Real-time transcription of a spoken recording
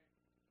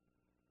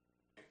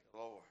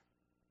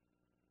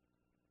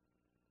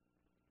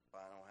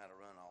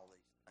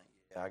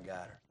I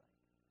got her.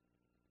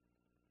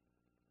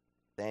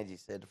 Angie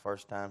said the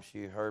first time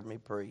she heard me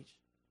preach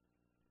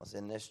was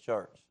in this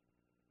church.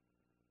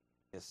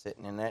 Just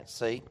sitting in that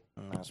seat,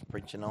 and I was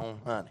preaching on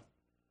honey.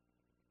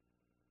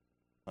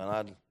 Well,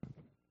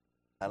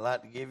 I'd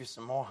like to give you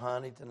some more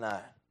honey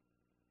tonight.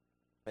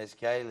 Miss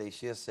Kaylee,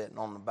 she's sitting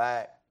on the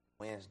back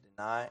Wednesday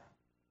night.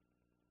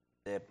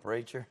 Said,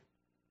 preacher,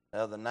 the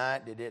other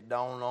night, did it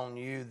dawn on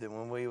you that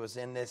when we was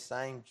in this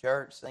same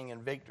church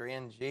singing Victory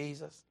in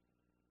Jesus,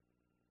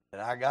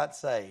 that I got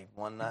saved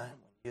one night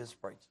when you was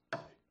preaching?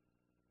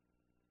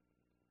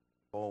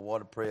 Boy,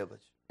 what a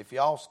privilege. If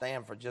y'all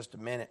stand for just a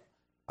minute,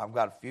 I've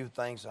got a few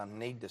things I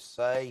need to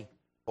say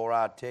before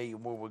I tell you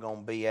where we're going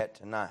to be at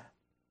tonight.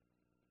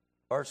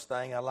 First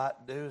thing I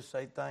like to do is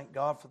say thank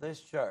God for this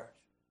church.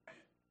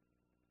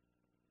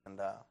 And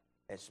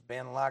it's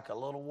been like a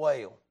little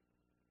whale.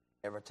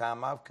 Every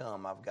time I've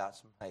come, I've got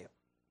some help.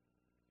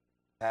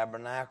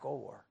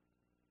 Tabernacle or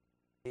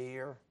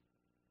here,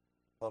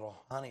 little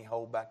honey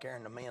hole back there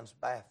in the men's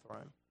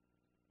bathroom.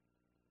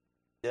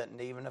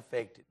 Doesn't even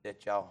affect it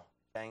that y'all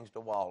changed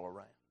the wall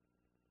around.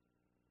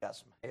 Got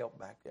some help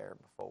back there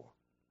before.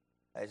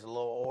 There's a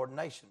little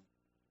ordination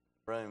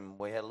room.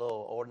 We had a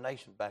little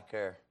ordination back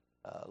there,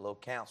 a little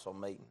council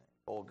meeting.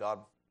 Boy, God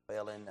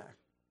fell in there.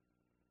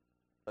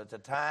 But the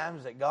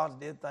times that God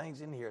did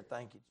things in here,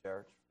 thank you,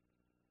 church.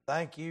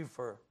 Thank you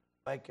for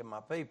making my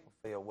people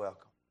feel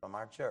welcome from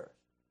our church.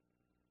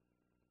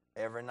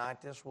 Every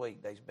night this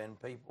week, there's been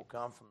people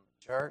come from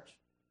the church,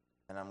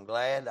 and I'm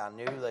glad I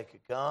knew they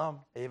could come,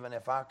 even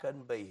if I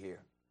couldn't be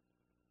here.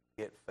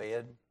 Get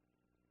fed,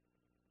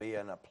 be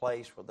in a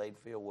place where they'd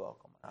feel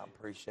welcome. I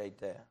appreciate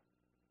that.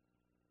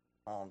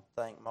 I want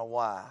to thank my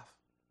wife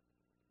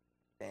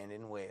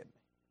standing with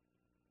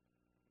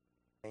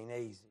me. Ain't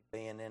easy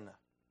being in a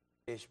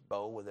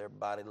fishbowl with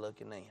everybody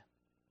looking in.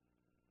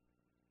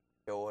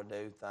 Sure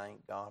do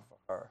thank God for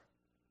her.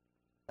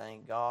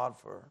 Thank God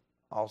for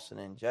Austin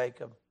and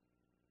Jacob,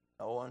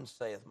 Noah and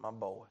Seth, my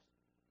boys.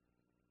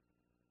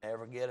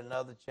 Never get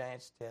another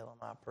chance to tell them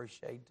I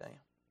appreciate them.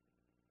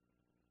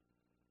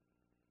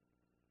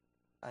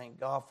 Thank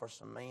God for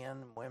some men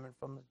and women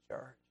from the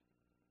church.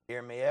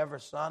 Hear me every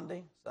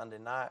Sunday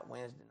night,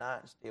 Wednesday night,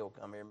 and still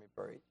come hear me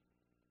preach.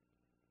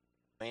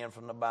 Men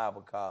from the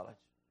Bible college.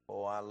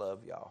 Boy, I love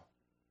y'all.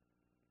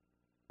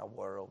 A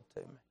world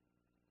to me.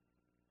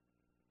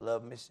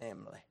 Love Miss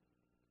Emily.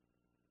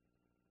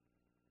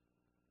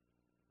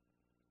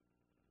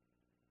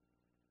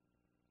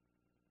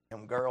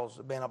 Them girls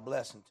have been a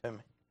blessing to me.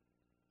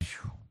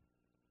 Whew.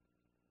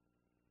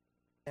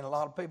 And a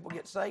lot of people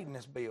get saved in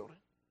this building.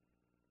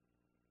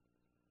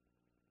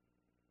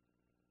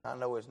 I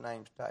know his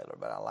name's Taylor,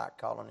 but I like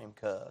calling him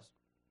Cuz.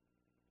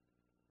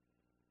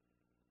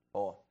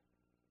 Boy,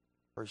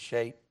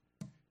 appreciate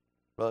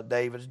Brother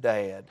David's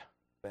dad.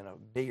 Been a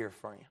dear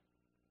friend.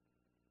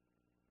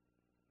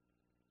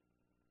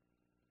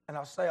 And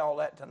I say all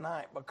that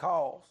tonight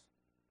because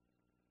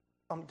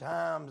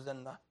sometimes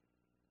in the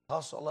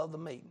hustle of the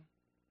meeting,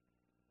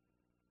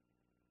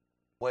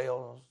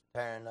 wells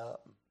tearing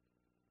up,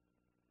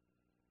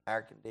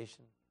 air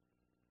conditioning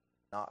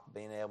not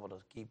being able to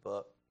keep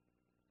up,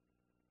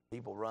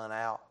 people run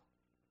out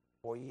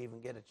before you even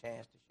get a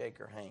chance to shake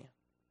her hand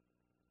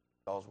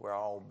because we're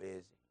all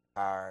busy,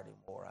 tired, and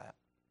wore out.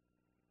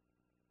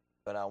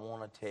 But I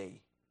want to tell you,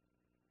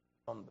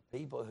 from the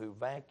people who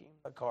vacuum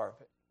the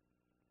carpet,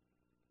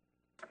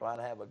 try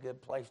to have a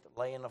good place to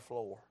lay in the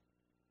floor.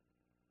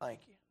 Thank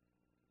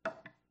you.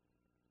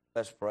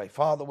 Let's pray.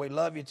 Father, we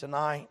love you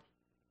tonight.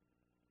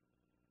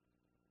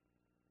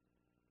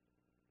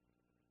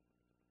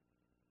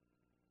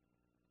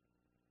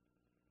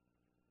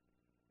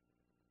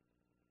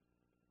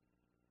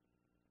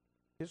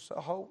 You're so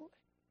holy.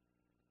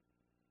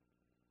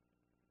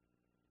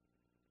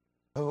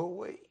 Who are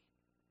we?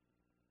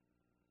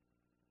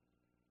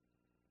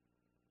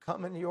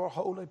 Come into your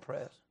holy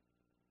presence.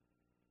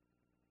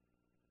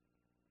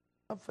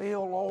 I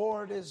feel,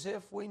 Lord, as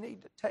if we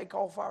need to take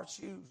off our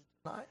shoes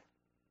tonight.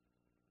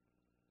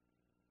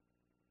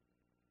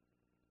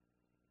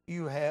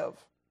 You have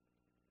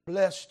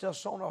blessed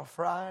us on a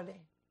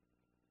Friday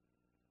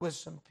with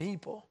some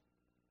people.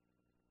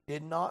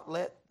 Did not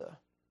let the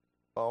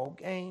ball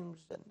games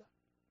and the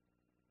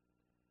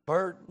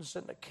burdens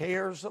and the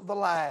cares of the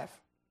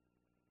life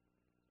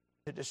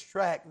to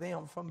distract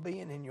them from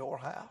being in your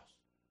house.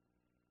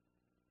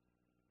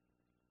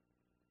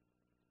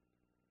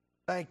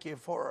 Thank you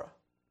for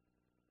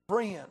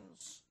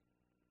friends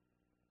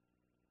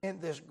in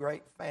this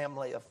great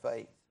family of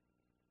faith.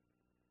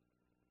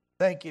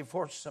 Thank you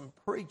for some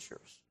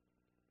preachers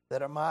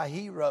that are my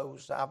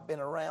heroes I've been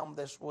around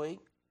this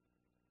week.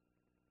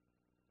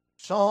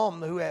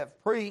 Some who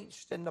have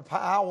preached in the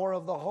power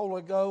of the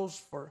Holy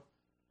Ghost for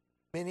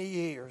many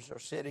years are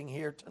sitting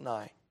here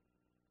tonight.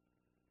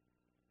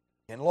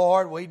 And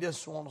Lord, we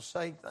just want to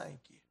say thank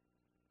you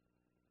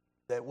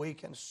that we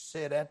can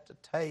sit at the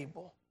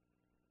table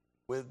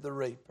with the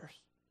reapers.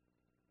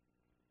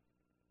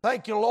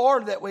 Thank you,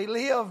 Lord, that we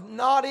live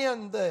not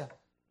in the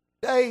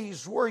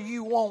days where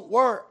you won't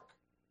work,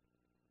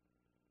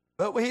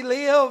 But we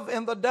live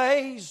in the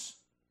days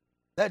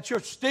that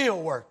you're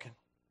still working.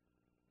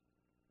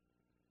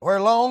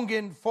 We're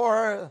longing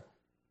for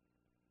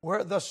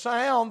the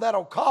sound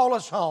that'll call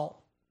us home,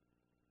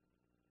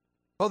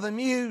 for the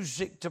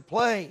music to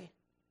play.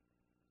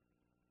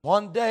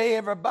 One day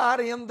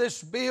everybody in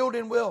this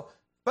building will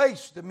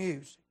face the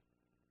music.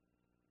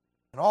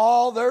 And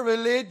all their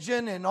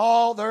religion and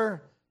all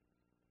their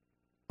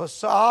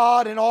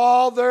facade and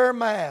all their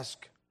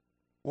mask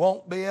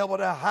won't be able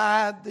to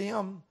hide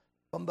them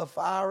from the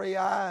fiery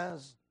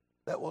eyes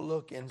that will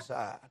look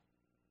inside.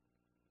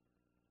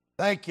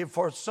 Thank you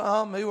for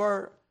some who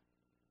are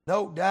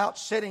no doubt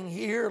sitting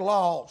here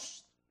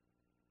lost.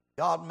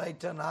 God, may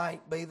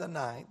tonight be the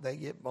night they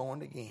get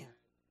born again.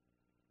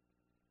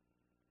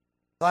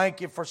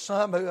 Thank you for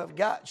some who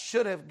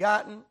should have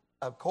gotten,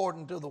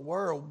 according to the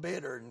world,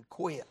 bitter and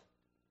quit.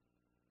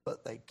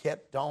 But they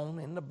kept on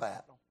in the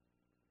battle.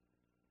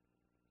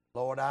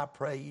 Lord, I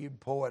pray you'd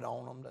pour it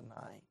on them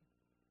tonight.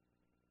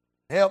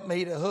 Help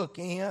me to hook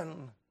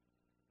in.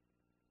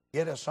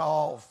 Get us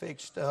all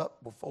fixed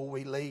up before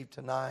we leave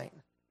tonight.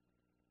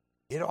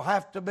 It'll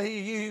have to be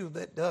you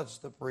that does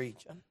the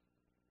preaching.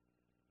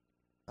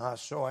 I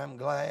sure am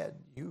glad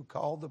you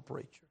called the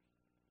preacher.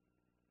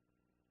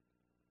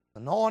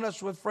 Anoint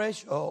us with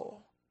fresh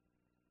oil.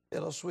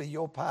 Fill us with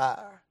your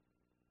power.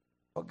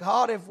 But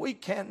God, if we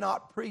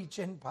cannot preach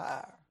in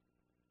power,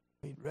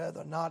 we'd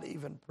rather not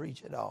even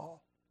preach at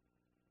all.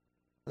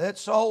 Let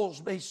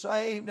souls be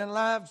saved and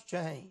lives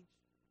changed.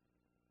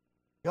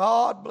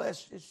 God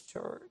bless His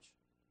church.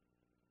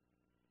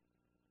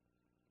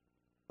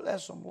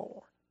 Bless them,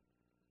 Lord.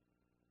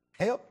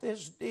 Help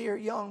this dear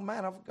young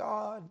man of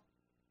God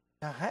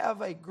to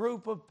have a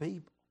group of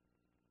people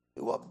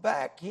who will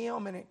back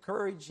him and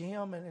encourage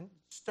him and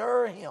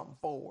stir him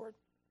forward.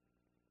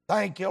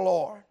 Thank you,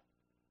 Lord,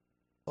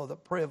 for the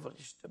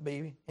privilege to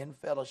be in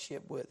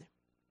fellowship with him.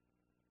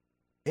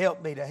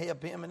 Help me to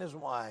help him and his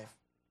wife,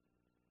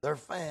 their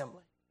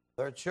family,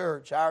 their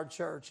church, our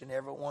church, and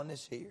everyone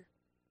that's here.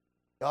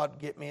 God,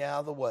 get me out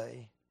of the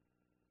way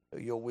so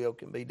your will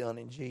can be done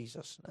in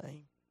Jesus'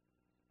 name.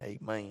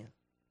 Amen.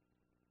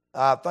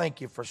 I thank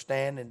you for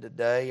standing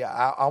today.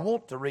 I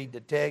want to read the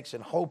text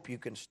and hope you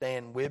can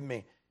stand with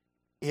me.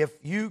 If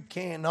you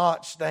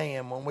cannot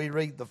stand when we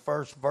read the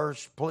first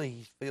verse,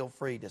 please feel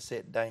free to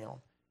sit down.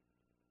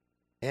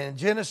 In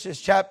Genesis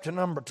chapter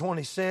number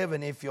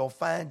 27, if you'll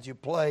find your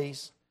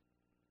place,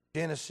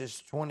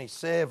 Genesis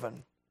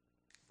 27,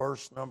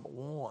 verse number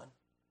 1.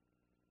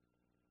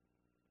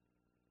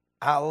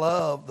 I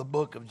love the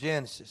book of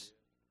Genesis.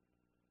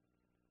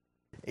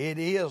 It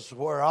is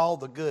where all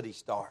the goody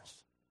starts.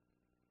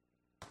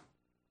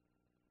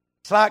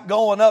 It's like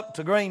going up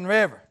to Green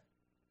River,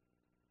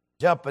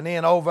 jumping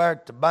in over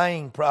at the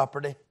Bain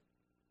property.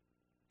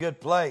 Good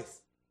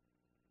place.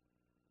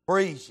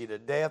 Freeze you to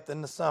death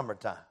in the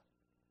summertime.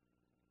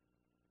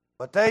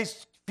 But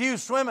there's few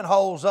swimming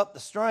holes up the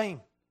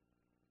stream.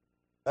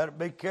 Better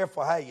be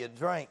careful how you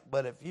drink.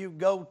 But if you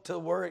go to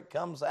where it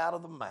comes out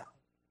of the mountain,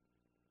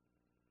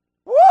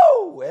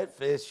 woo! It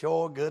feels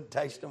sure good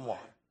tasting water.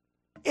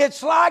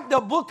 It's like the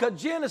book of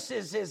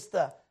Genesis is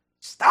the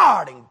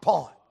starting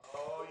point.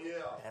 Oh, yeah.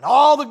 And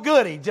all the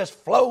goody just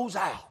flows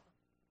out.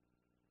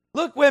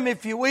 Look with me,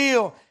 if you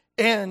will,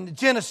 in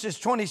Genesis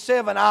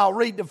 27. I'll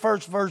read the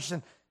first verse,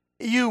 and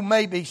you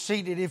may be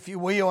seated, if you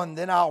will, and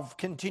then I'll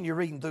continue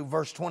reading through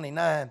verse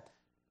 29.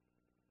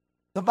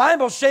 The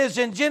Bible says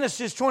in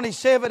Genesis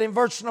 27 in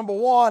verse number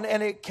 1,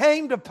 and it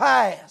came to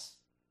pass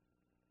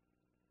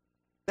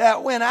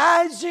that when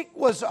Isaac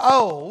was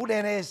old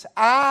and his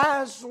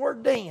eyes were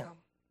dim,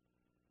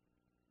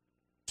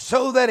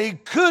 so that he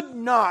could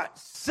not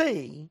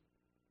see,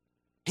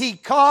 he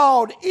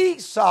called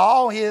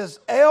Esau, his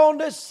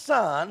eldest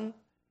son,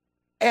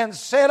 and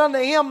said unto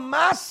him,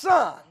 My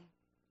son.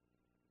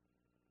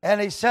 And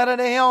he said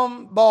unto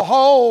him,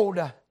 Behold,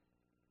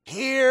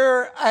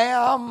 here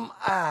am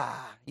I.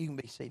 You can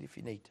be seated if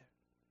you need to.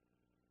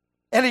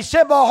 And he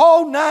said,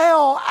 Behold,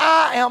 now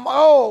I am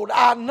old.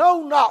 I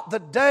know not the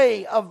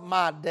day of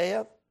my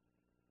death.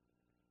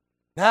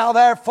 Now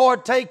therefore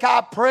take,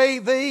 I pray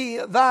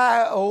thee,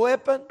 thy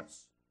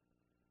weapons,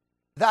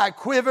 thy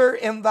quiver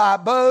and thy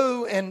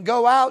bow, and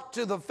go out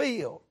to the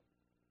field,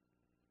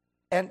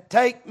 and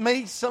take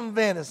me some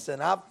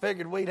venison. I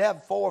figured we'd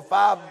have 4 or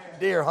 5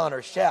 deer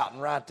hunters shouting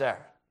right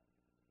there.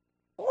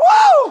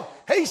 Whoa!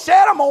 He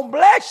said, I'm going to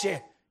bless you.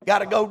 Got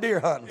to go deer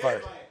hunting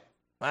first.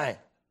 Man.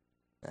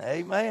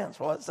 Amen. That's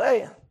what it's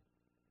saying.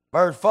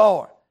 Verse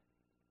 4.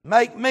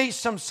 Make me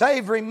some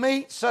savory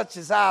meat such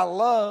as I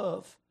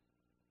love.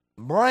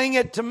 Bring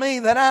it to me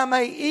that I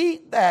may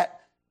eat,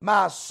 that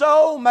my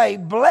soul may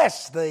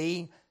bless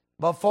thee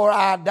before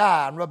I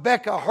die. And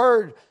Rebekah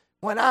heard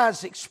when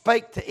Isaac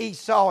spake to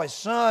Esau his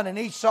son, and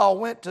Esau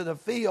went to the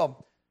field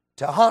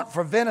to hunt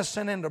for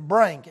venison and to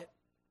bring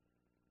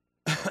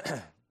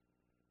it.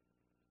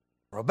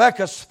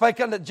 Rebekah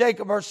spake unto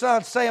Jacob her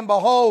son, saying,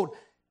 Behold,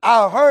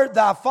 I heard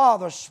thy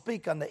father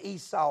speak unto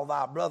Esau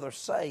thy brother,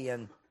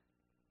 saying,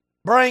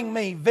 Bring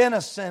me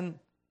venison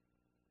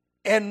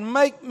and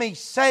make me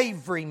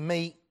savory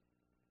meat,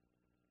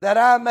 that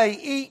I may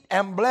eat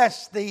and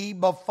bless thee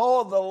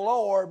before the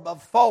Lord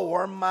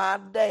before my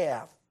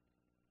death.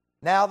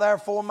 Now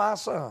therefore, my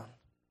son,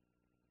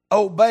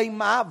 obey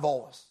my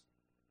voice,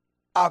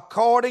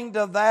 according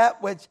to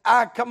that which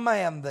I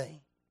command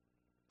thee,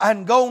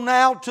 and go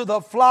now to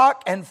the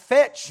flock and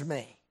fetch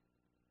me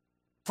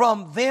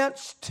from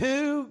thence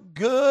 2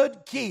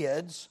 good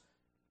kids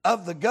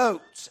of the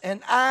goats,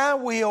 and I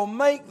will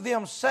make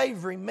them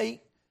savory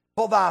meat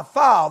for thy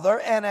father,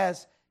 and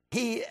as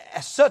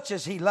such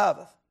as he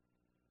loveth.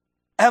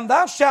 And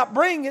thou shalt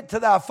bring it to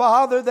thy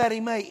father, that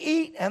he may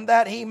eat, and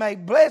that he may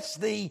bless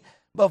thee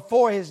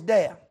before his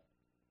death.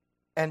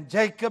 And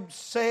Jacob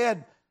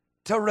said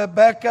to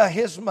Rebekah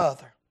his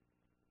mother,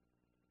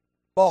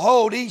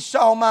 behold,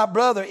 Esau my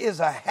brother is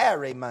a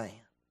hairy man,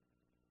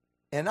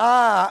 and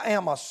I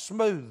am a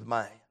smooth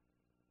man.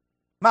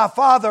 My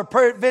father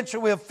peradventure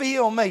will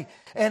feel me,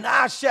 and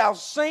I shall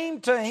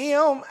seem to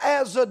him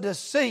as a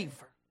deceiver.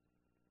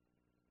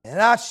 And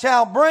I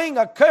shall bring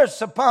a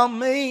curse upon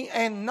me,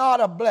 and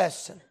not a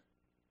blessing.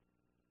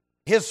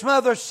 His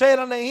mother said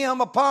unto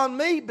him, upon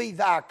me be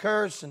thy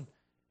curse, and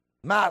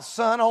my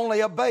son,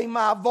 only obey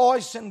my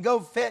voice, and go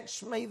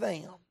fetch me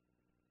them.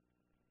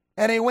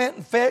 And he went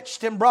and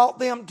fetched and brought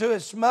them to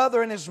his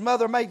mother, and his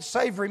mother made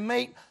savory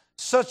meat,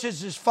 such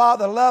as his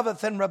father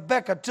loveth. And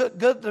Rebekah took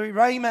goodly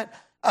raiment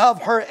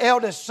of her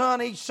eldest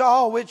son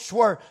Esau, which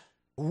were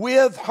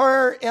with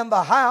her in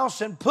the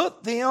house, and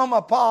put them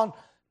upon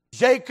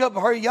Jacob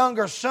her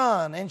younger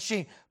son. And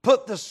she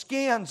put the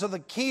skins of the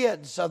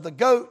kids of the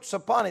goats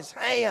upon his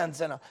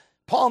hands and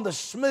upon the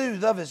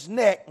smooth of his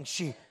neck. And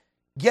she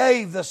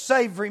gave the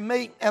savory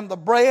meat and the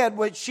bread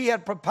which she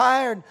had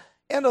prepared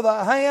into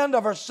the hand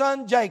of her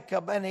son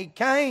Jacob. And he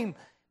came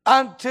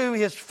unto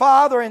his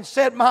father and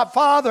said, my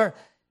father.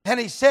 And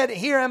he said,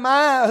 here am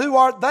I, who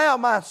art thou,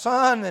 my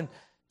son? And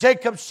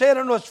Jacob said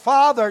unto his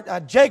father,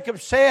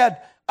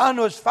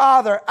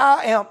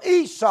 I am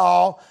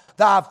Esau,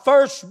 thy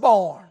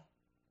firstborn.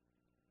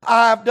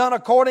 I have done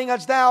according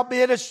as thou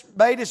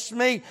badest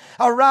me.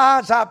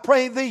 Arise, I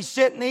pray thee,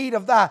 sit and eat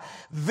of thy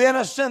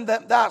venison,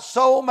 that thy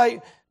soul may...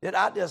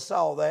 I just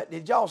saw that.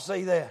 Did y'all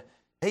see that?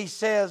 He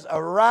says,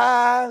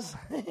 arise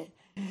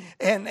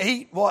and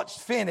eat what's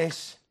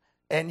finished,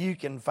 and you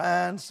can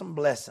find some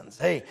blessings.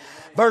 Hey,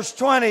 verse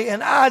 20,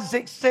 and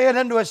Isaac said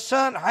unto his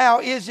son,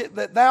 how is it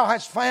that thou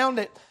hast found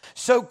it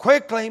so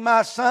quickly,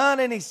 my son?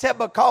 And he said,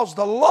 because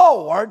the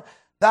Lord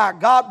thy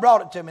God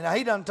brought it to me. Now,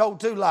 he done told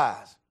 2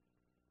 lies.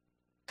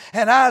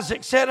 And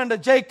Isaac said unto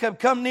Jacob,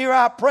 come near,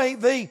 I pray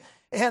thee,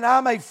 and I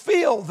may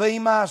feel thee,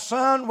 my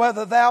son,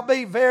 whether thou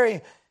be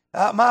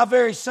my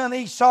very son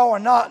Esau or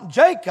not. And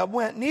Jacob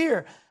went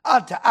near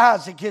unto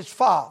Isaac his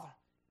father,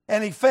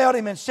 and he felt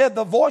him and said,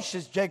 the voice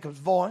is Jacob's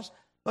voice,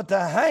 but the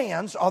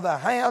hands are the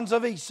hands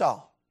of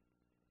Esau.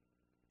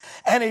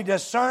 And he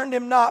discerned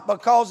him not,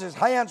 because his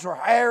hands were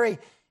hairy,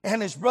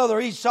 and his brother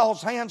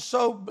Esau's hands,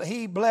 so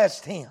he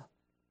blessed him.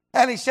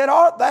 And he said,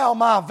 art thou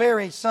my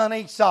very son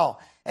Esau?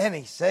 And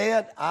he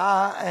said,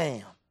 I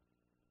am.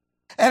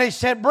 And he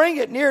said, bring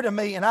it near to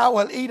me, and I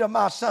will eat of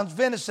my son's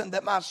venison,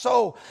 that my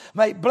soul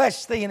may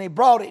bless thee. And he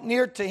brought it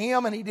near to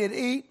him, and he did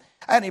eat.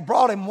 And he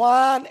brought him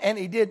wine, and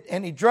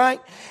he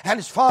drank. And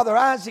his father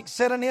Isaac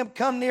said unto him,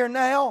 come near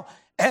now,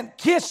 and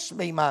kiss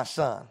me, my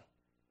son.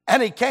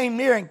 And he came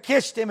near and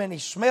kissed him, and he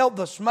smelled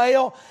the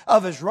smell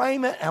of his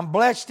raiment, and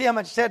blessed him,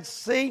 and said,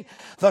 see,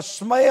 the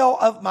smell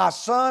of my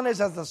son is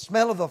as the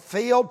smell of the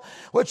field,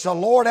 which the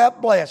Lord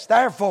hath blessed.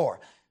 Therefore,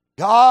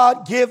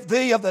 God give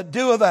thee of the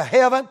dew of the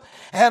heaven,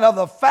 and of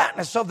the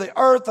fatness of the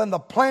earth, and the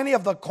plenty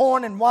of the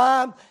corn and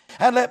wine,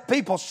 and let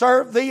people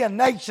serve thee, and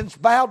nations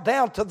bow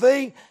down to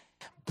thee.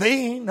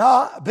 Be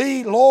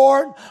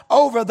Lord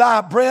over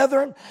thy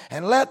brethren,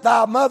 and let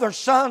thy mother's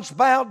sons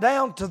bow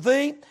down to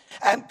thee.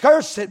 And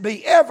cursed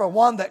be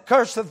everyone that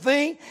curseth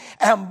thee,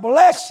 and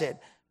blessed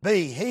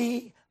be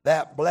he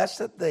that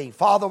blesseth thee.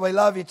 Father, we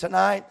love you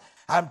tonight.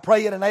 I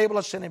pray it enable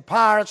us and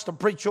empower us to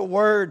preach your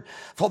word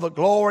for the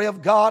glory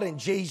of God in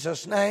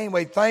Jesus' name.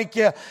 We thank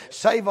you.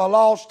 Save a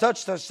lost,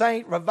 touch the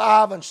saint,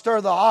 revive and stir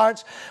the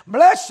hearts.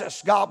 Bless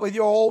us, God, with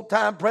your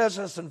old-time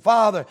presence. And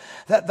Father,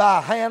 that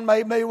thy hand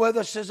may be with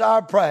us is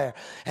our prayer.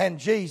 In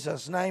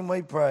Jesus' name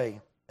we pray.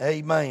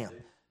 Amen.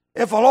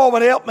 If the Lord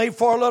would help me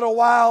for a little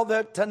while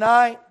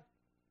tonight,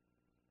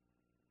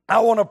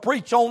 I want to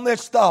preach on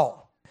this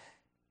thought.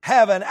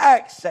 Having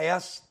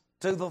access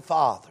to the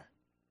Father.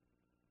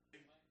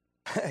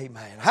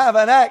 Amen.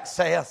 Having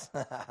access.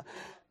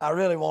 I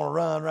really want to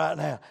run right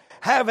now.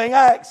 Having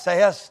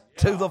access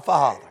to the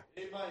Father.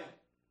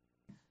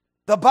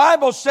 The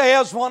Bible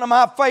says, one of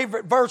my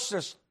favorite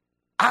verses,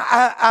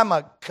 I'm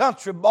a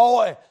country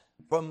boy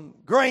from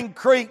Green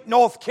Creek,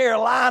 North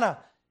Carolina.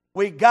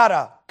 We got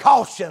a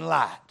caution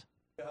light.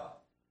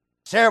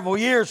 Several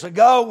years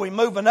ago, we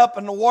moving up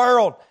in the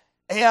world,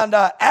 and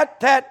at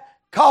that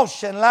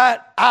caution light,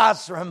 I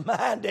was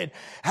reminded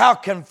how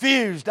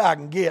confused I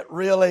can get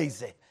real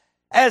easy.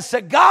 As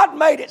God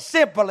made it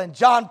simple in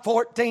John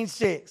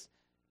 14:6.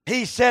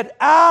 He said,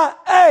 I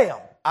am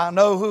I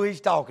know who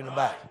he's talking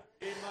about.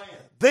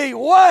 The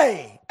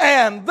way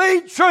and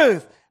the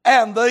truth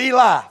and the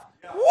life.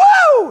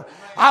 Woo!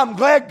 I'm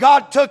glad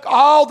God took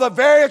all the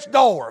various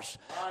doors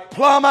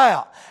plumb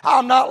out.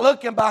 I'm not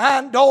looking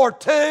behind door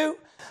 2.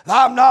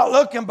 I'm not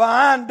looking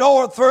behind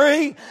door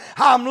 3.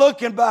 I'm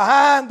looking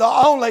behind the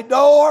only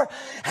door.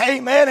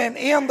 Amen. And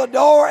in the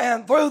door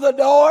and through the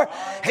door,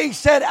 he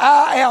said,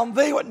 I am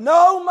the.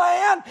 No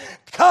man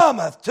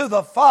cometh to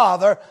the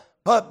Father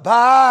but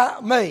by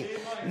me.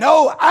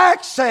 No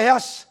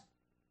access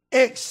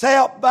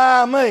except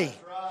by me.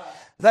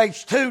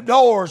 There's 2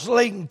 doors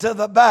leading to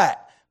the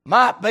back.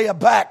 Might be a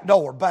back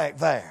door back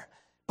there.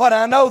 But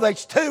I know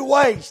there's 2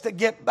 ways to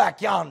get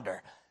back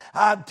yonder.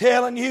 I'm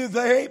telling you,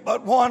 there ain't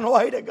but one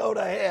way to go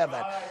to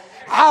heaven.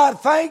 I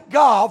thank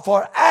God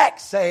for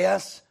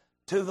access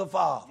to the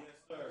Father.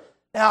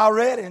 Now, I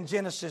read in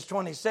Genesis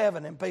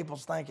 27, and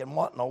people's thinking,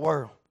 what in the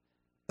world?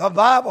 The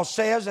Bible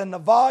says in the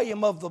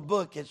volume of the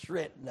book it's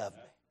written of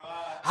me.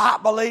 I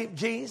believe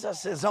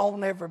Jesus is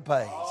on every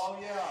page.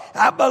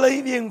 I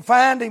believe you can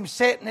find him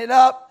setting it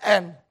up,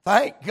 and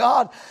thank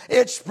God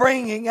it's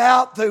springing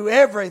out through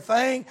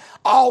everything.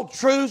 All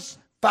truths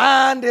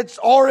find its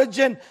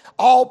origin.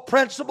 All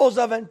principles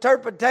of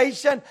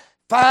interpretation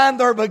find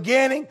their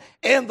beginning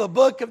in the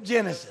book of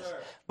Genesis.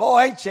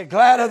 Boy, ain't you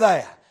glad of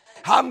that?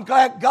 I'm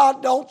glad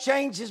God don't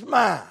change his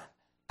mind.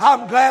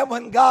 I'm glad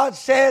when God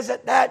says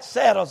it, that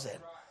settles it.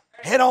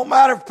 It don't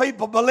matter if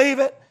people believe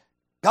it.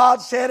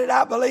 God said it,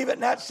 I believe it,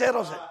 and that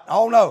settles it.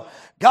 Oh no.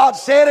 God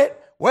said it,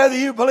 whether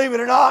you believe it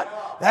or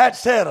not, that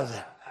settles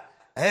it.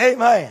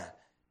 Amen.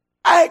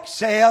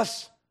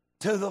 Access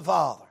to the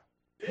Father.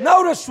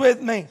 Notice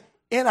with me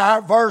in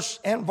our verse,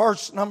 in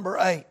verse number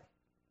 8.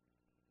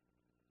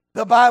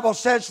 The Bible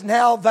says,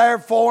 now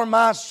therefore,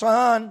 my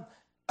son,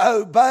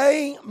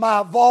 obey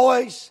my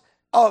voice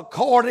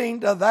according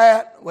to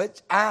that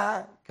which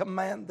I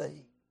command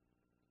thee.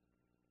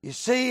 You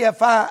see,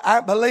 if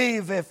I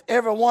believe if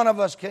every one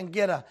of us can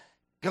get a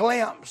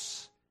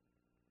glimpse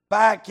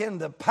back in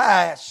the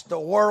past to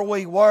where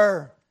we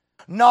were,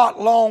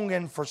 not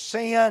longing for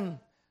sin,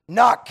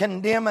 not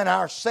condemning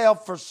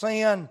ourselves for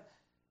sin,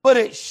 but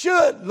it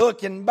should,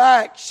 looking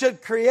back,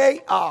 should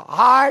create a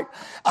heart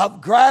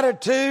of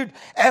gratitude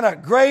and a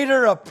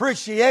greater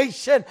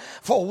appreciation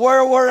for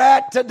where we're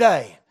at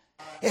today.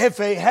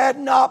 If it had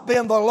not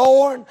been the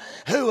Lord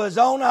who was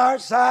on our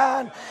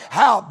side,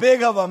 how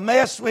big of a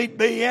mess we'd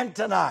be in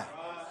tonight.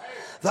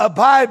 The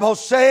Bible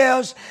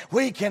says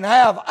we can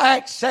have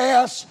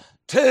access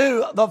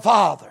to the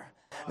Father.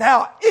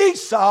 Now,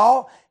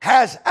 Esau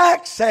has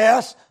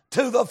access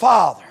to the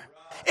Father.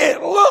 It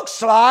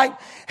looks like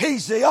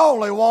he's the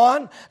only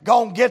one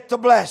going to get the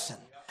blessing.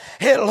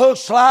 It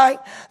looks like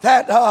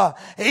that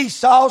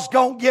Esau's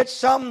going to get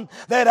something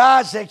that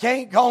Isaac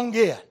ain't going to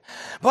get.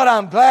 But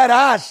I'm glad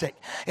Isaac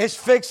is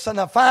fixing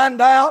to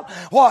find out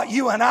what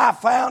you and I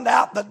found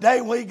out the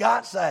day we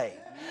got saved.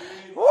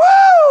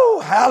 Woo!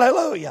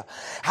 Hallelujah.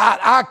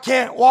 I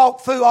can't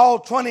walk through all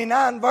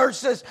 29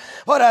 verses,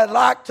 but I'd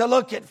like to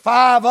look at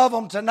 5 of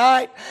them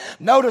tonight.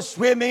 Notice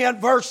with me in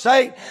verse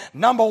 8,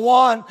 number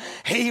 1,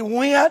 he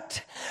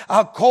went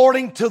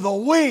according to the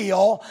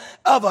will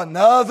of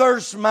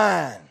another's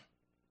mind.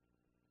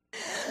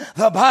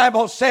 The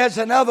Bible says,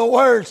 in other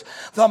words,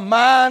 the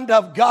mind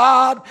of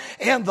God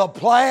in the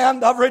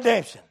plan of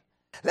redemption.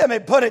 Let me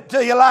put it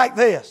to you like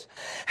this.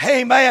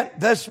 Amen.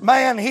 This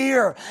man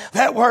here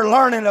that we're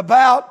learning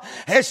about,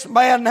 this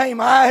man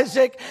named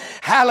Isaac,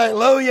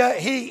 hallelujah,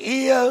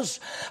 he is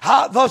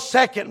the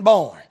second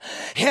born.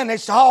 And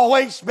it's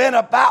always been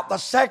about the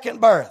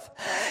second birth.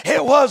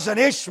 It wasn't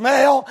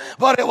Ishmael,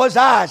 but it was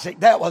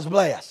Isaac that was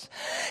blessed.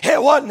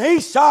 It wasn't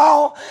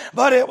Esau,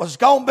 but it was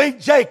going to be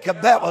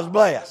Jacob that was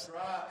blessed.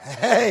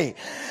 Hey,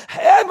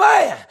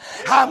 amen.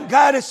 I'm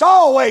glad it's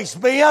always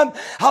been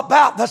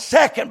about the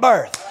second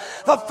birth.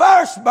 The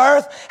first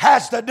birth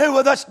has to do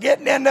with us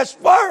getting in this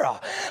world.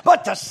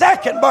 But the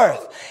second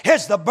birth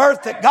is the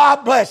birth that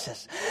God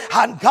blesses.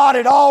 And God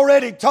had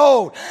already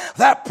told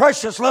that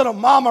precious little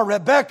mama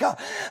Rebecca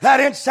that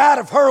inside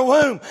of her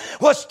womb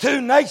was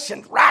 2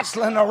 nations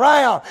wrestling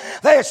around.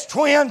 There's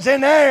twins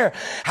in there.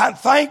 And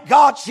thank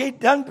God she'd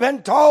done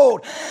been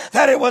told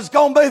that it was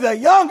going to be the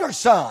younger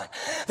son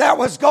that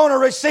was going to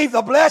receive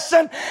the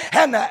blessing,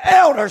 and the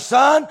elder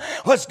son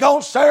was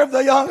going to serve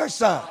the younger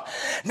son.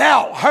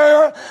 Now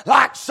her,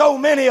 like so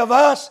many of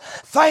us,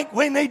 think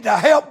we need to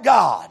help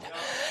God.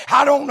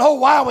 I don't know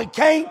why we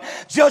can't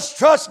just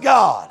trust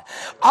God.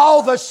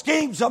 All the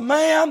schemes of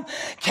man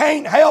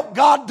can't help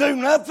God do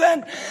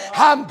nothing.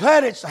 I'm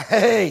glad it's,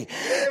 hey,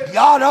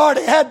 God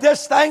already had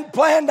this thing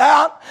planned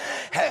out.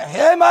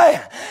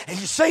 Amen. You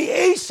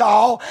see,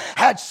 Esau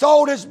had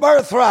sold his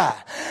birthright,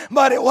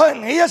 but it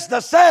wasn't his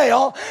to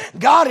sell.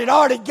 God had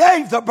already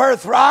gave the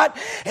birthright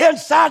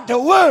inside the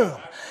womb.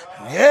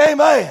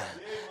 Amen.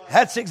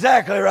 That's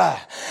exactly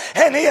right.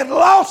 And he had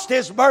lost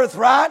his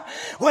birthright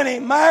when he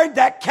married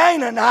that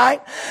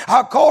Canaanite.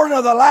 According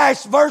to the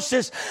last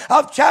verses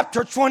of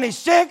chapter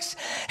 26,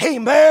 he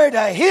married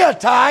a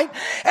Hittite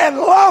and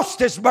lost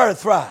his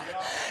birthright.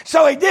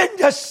 So he didn't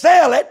just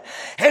sell it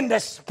and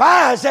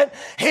despise it.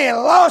 He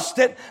lost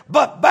it,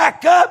 but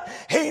back up,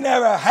 he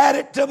never had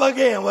it to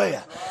begin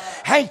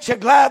with. Ain't you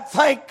glad?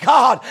 Thank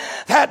God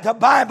that the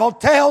Bible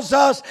tells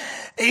us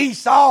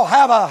Esau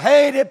have I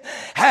hated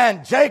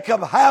and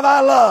Jacob have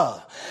I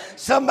loved.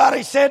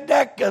 Somebody said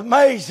that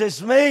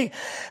amazes me.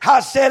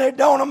 I said it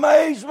don't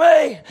amaze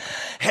me.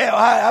 Hell,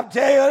 I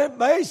tell you, it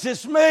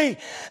amazes me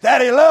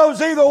that he loves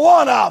either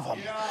one of them.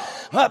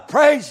 But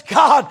praise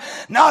God,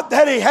 not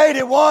that he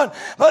hated one,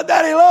 but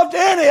that he loved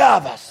any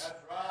of us.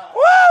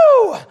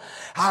 Woo!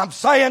 I'm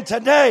saying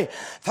today,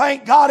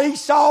 thank God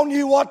Esau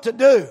knew what to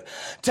do,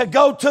 to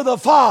go to the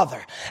Father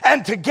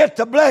and to get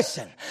the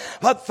blessing.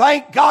 But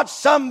thank God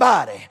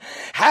somebody,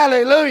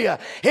 hallelujah,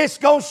 is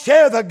going to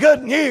share the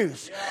good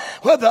news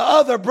with the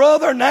other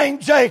brother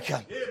named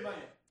Jacob.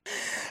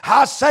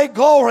 I say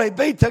glory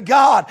be to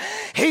God.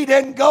 He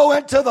didn't go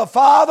into the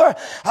Father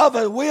of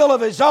the will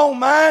of his own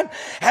mind,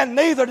 and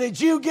neither did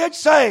you get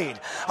saved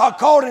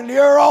according to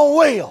your own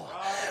will.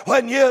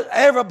 When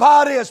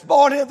everybody is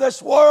born in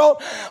this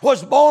world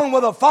was born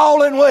with a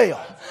fallen will.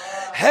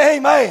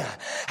 Amen.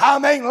 I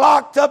mean,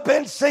 locked up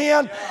in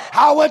sin.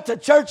 I went to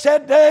church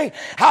that day.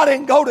 I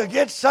didn't go to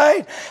get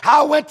saved.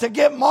 I went to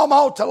get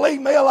Mama to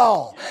leave me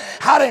alone.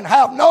 I didn't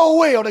have no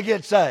will to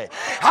get saved.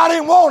 I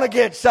didn't want to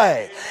get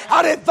saved.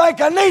 I didn't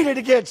think I needed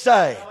to get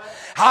saved.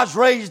 I was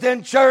raised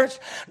in church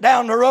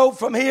down the road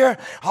from here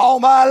all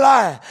my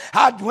life.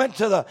 I went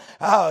to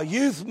the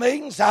youth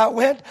meetings. I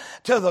went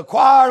to the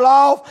choir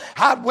loft.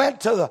 I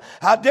went to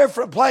the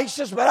different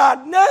places, but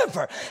I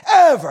never,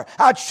 ever,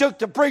 I shook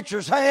the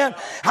preacher's hand.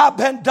 I've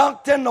been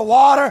dunked in the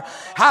water.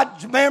 I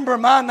remember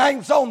my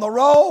name's on the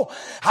roll.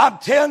 I'm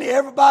telling you,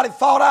 everybody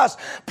thought I was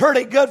a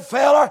pretty good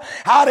feller.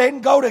 I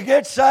didn't go to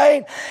get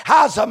saved.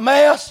 I was a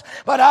mess,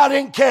 but I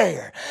didn't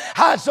care.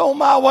 I was on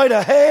my way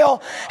to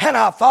hell, and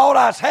I thought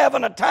I was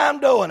having a time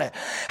doing it.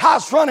 I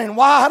was running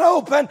wide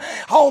open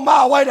on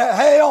my way to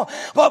hell,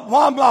 but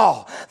one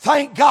law,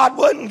 thank God,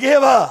 wouldn't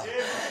give up.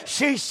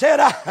 She said,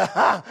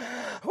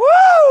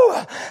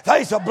 woo,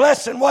 there's a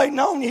blessing waiting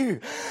on you.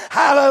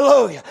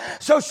 Hallelujah.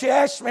 So she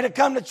asked me to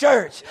come to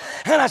church,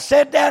 and I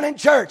sat down in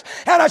church,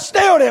 and I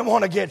still didn't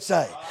want to get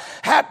saved.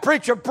 That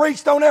preacher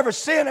preached on every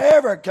sin I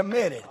ever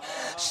committed.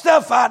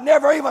 Stuff I'd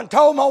never even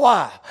told my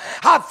wife.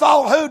 I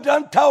thought, who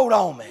done told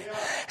on me?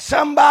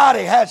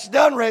 Somebody has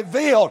done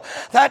revealed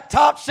that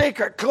top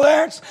secret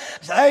clearance.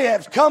 They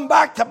have come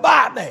back to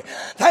bite me.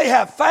 They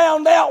have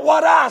found out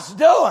what I was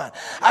doing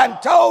and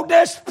told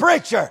this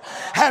preacher,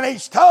 and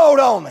he's told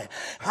on me.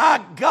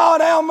 My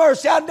God, have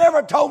mercy. I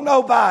never told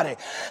nobody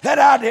that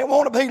I didn't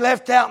want to be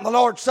left out in the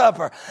Lord's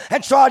Supper.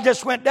 And so I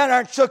just went down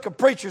there and shook a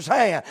preacher's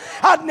hand.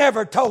 I'd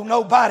never told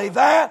nobody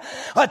that.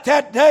 But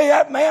that day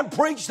that man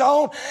preached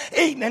on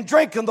eating and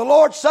drinking the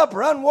Lord's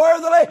Supper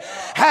unworthily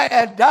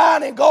and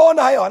dying and going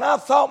to hell. And I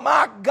thought,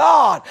 my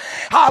God,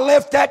 I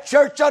left that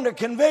church under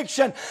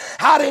conviction.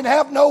 I didn't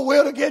have no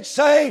will to get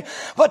saved,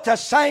 but the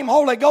same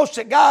Holy Ghost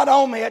that got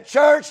on me at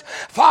church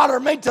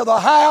followed me to the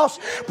house,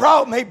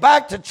 brought me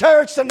back to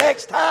church the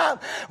next time,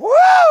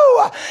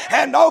 woo,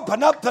 and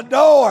opened up the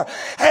door.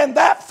 And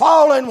that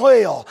fallen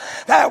will,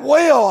 that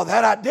will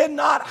that I did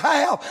not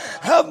have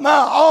of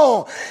my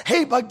own,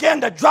 he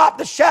began to drop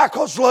the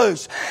shackles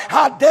loose.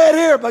 My dead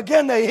ear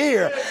began to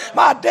hear.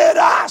 My dead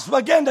eyes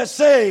began to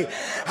see.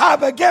 I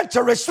began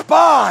to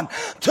respond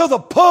to the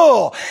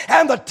pull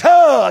and the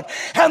tug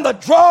and the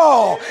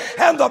draw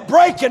and the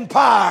breaking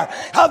power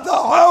of the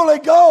Holy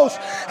Ghost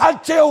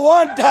until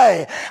one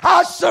day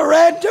I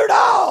surrendered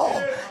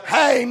all.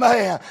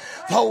 Amen.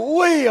 The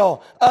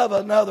will of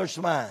another's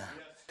mind.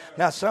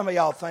 Now some of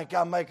y'all think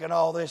I'm making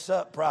all this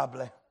up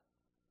probably.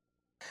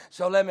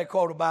 So let me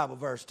quote a Bible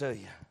verse to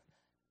you.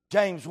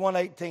 James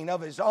 1:18,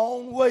 of his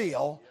own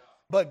will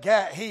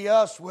begat he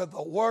us with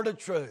the word of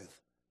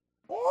truth.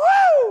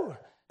 Woo!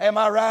 Am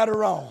I right or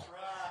wrong?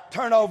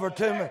 Turn over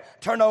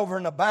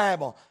in the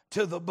Bible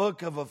to the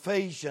book of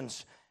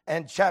Ephesians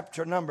and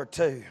chapter number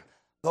 2.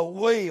 The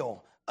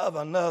will of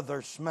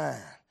another's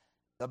mind.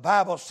 The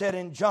Bible said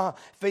in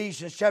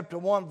Ephesians chapter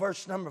 1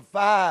 verse number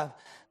 5,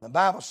 the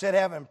Bible said,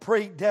 having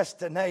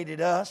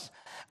predestinated us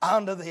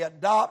unto the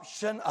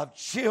adoption of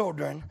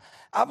children.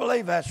 I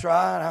believe that's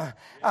right.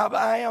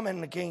 I am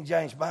in the King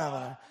James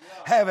Bible.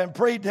 Having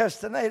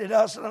predestinated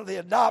us unto the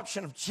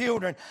adoption of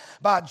children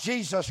by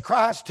Jesus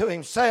Christ to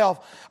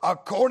himself,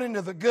 according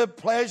to the good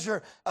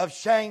pleasure of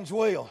Shane's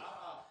will.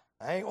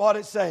 Ain't what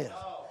it says.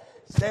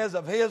 It says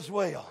of his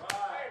will.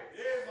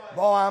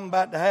 Boy, I'm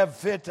about to have a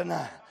fit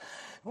tonight.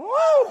 Woo!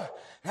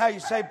 Now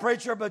you say,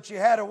 preacher, but you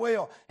had a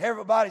will.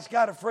 Everybody's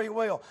got a free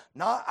will.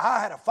 No, I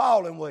had a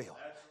fallen will.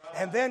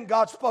 And then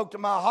God spoke to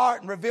my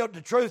heart and revealed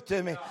the truth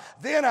to me.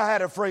 Then I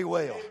had a free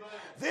will.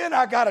 Then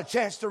I got a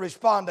chance to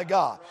respond to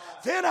God.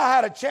 Then I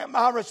had a chance.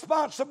 My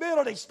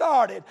responsibility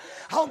started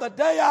on the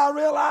day I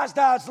realized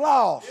I was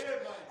lost.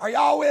 Are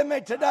y'all with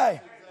me today?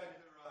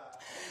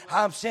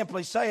 I'm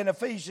simply saying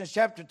Ephesians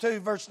chapter 2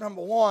 verse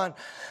number 1,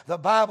 the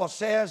Bible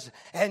says,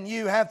 and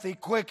you hath he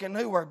quickened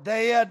who were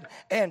dead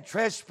and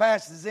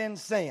trespasses in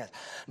sins.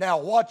 Now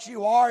what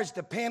you are is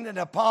dependent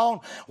upon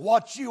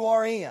what you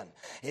are in.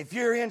 If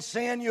you're in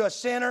sin, you're a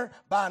sinner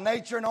by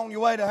nature and on your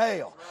way to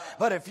hell.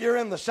 But if you're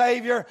in the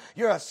Savior,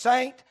 you're a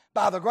saint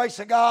by the grace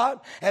of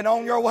God and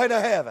on your way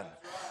to heaven.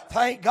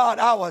 Thank God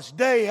I was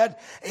dead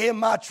in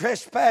my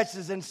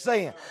trespasses and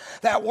sin.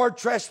 That word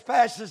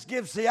trespasses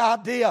gives the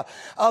idea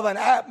of an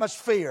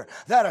atmosphere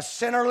that a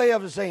sinner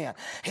lives in.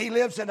 He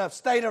lives in a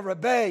state of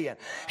rebellion.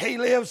 He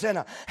lives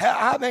in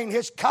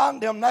his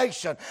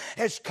condemnation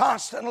is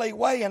constantly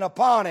weighing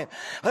upon him.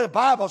 The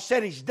Bible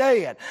said he's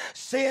dead.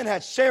 Sin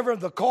had severed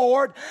the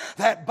cord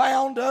that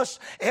bound us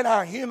in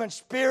our human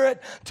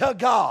spirit to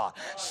God.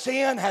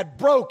 Sin had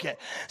broke it.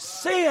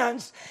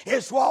 Sins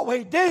is what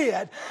we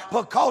did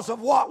because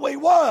of what we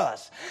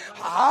was.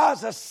 I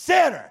was a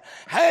sinner.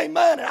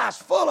 Amen. And I was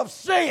full of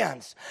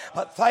sins.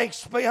 But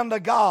thanks be unto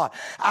God.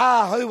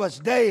 I who was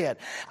dead.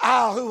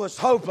 I who was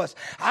hopeless.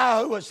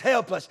 I who was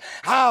helpless.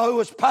 I who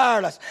was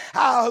powerless.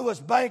 I who was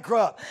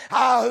bankrupt.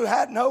 I who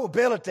had no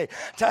ability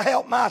to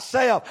help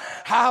myself.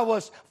 I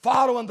was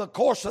following the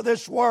course of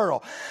this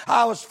world.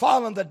 I was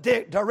following the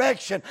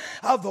direction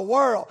of the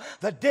world,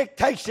 the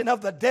dictation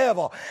of the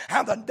devil,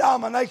 and the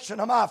domination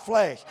of my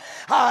flesh.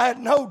 I had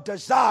no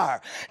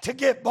desire to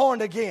get born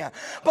again.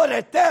 But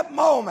at that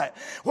moment,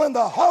 when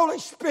the Holy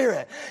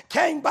Spirit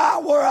came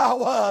by where I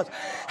was,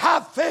 I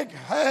figured,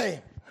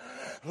 hey,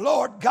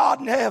 Lord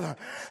God in heaven,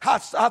 I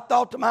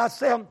thought to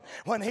myself,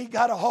 when he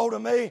got a hold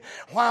of me,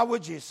 why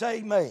would you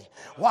save me?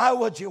 Why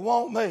would you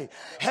want me?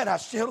 And I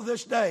still to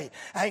this day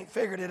ain't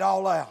figured it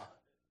all out.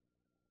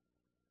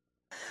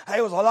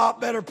 There was a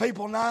lot better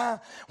people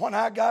now when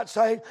I got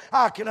saved.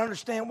 I can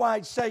understand why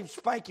he saved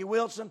Spanky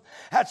Wilson.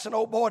 That's an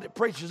old boy that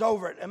preaches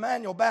over at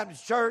Emmanuel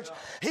Baptist Church.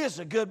 He's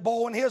a good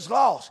boy and he's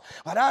lost.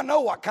 But I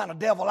know what kind of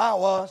devil I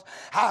was.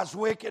 I was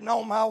wicked and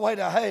on my way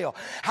to hell.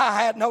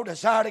 I had no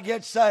desire to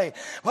get saved.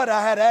 But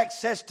I had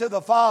access to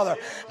the Father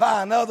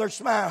by another's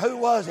mind. Who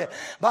was it?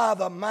 By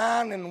the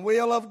mind and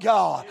will of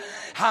God.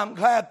 I'm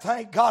glad,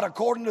 thank God,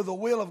 according to the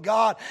will of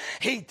God,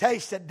 he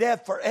tasted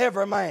death for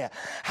every man.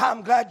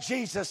 I'm glad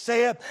Jesus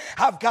said,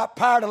 I've got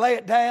power to lay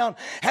it down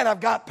and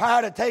I've got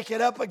power to take it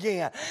up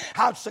again.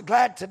 I'm so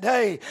glad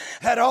today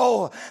that,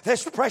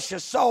 this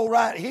precious soul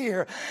right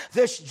here,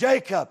 this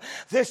Jacob,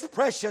 this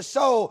precious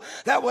soul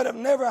that would have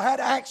never had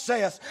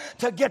access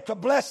to get the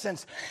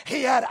blessings,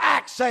 he had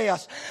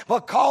access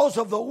because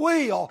of the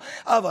will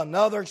of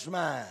another's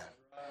mind.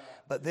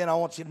 But then I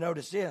want you to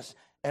notice this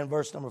in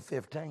verse number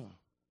 15.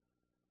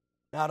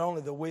 Not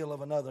only the will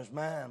of another's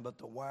mind, but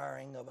the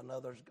wearing of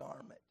another's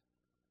garment.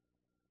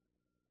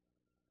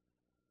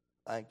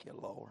 Thank you,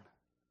 Lord.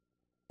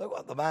 Look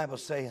what the Bible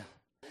says.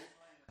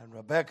 And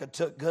Rebekah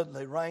took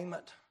goodly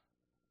raiment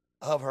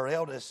of her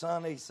eldest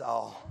son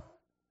Esau,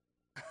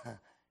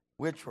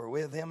 which were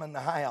with him in the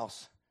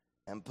house,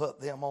 and put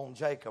them on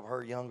Jacob,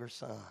 her younger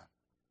son.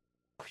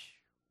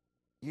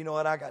 You know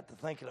what? I got to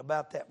thinking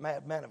about that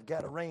madman of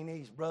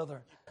Gadarenes,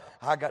 brother.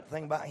 I got to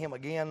think about him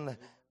again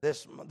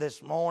this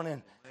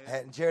morning.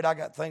 And Jared, I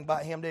got to think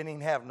about him, didn't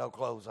even have no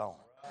clothes on.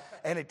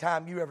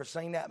 Anytime you ever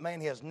seen that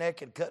man, he was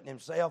naked, cutting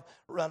himself,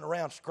 running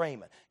around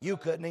screaming. You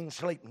couldn't even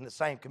sleep in the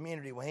same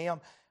community with him.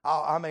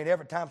 I mean,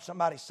 every time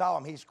somebody saw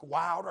him, he's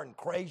wilder and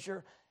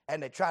crazier,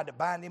 and they tried to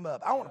bind him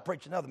up. I want to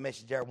preach another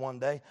message there one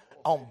day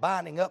on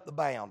binding up the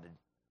bounded.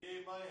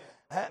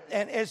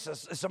 And it's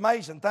an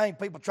amazing thing.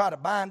 People try to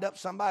bind up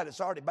somebody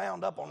that's already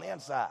bound up on the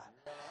inside.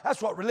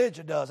 That's what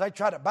religion does. They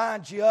try to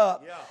bind you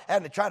up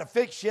and they try to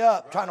fix you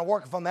up, trying to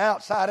work from the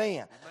outside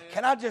in.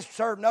 Can I just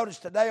serve notice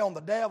today on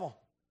the devil?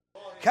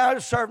 Can I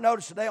just serve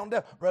notice today on the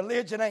devil?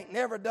 Religion ain't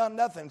never done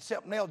nothing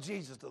except nail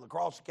Jesus to the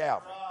cross of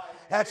Calvary.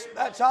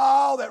 That's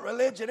all that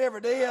religion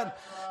ever did.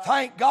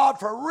 Thank God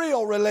for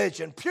real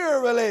religion,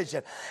 pure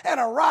religion,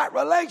 and a right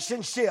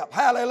relationship.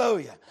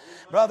 Hallelujah.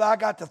 Brother, I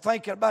got to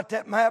thinking about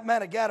that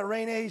man of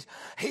Gadarenes.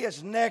 He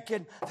is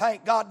naked.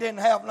 Thank God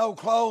didn't have no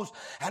clothes.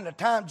 And the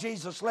time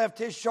Jesus left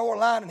his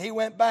shoreline and he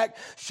went back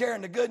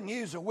sharing the good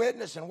news of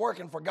witness and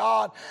working for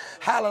God,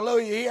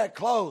 hallelujah, he had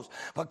clothes.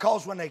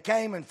 Because when they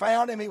came and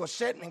found him, he was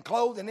sitting and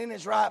clothed and in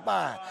his right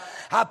mind.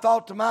 I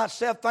thought to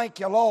myself, thank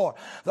you, Lord.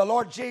 The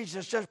Lord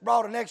Jesus just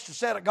brought an extra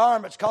set of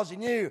garments because he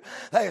knew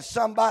there's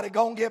somebody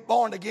going to get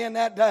born again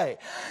that day.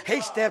 He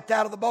stepped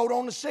out of the boat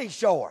on the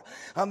seashore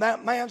of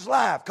that man's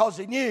life because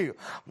he knew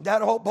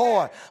that old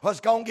boy was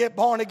going to get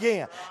born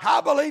again.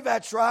 I believe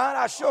that's right.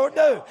 I sure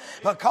do.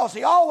 Because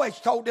he always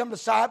told them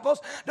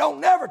disciples,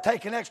 don't never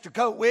take an extra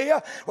coat with you.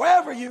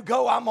 Wherever you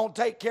go, I'm going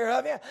to take care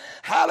of you.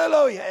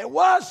 Hallelujah. It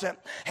wasn't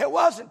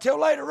till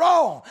later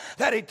on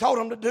that he told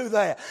them to do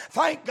that.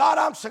 Thank God,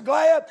 I'm so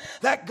glad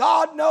that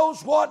God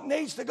knows what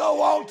needs to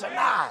go on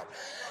tonight.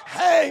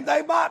 Hey,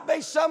 they might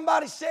be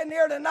somebody sitting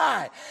here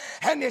tonight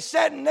and you're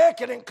sitting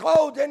naked and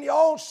clothed in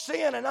your own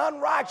sin and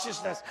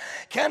unrighteousness.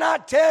 Can I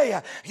tell you,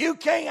 you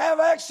can't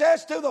have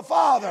access to the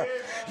Father.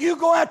 You're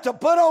going to have to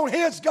put on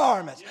His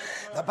garments.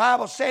 The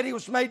Bible said He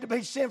was made to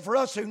be sin for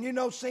us who knew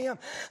no sin,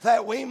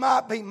 that we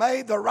might be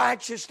made the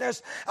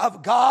righteousness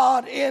of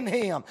God in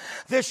Him.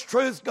 This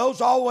truth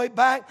goes all the way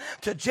back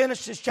to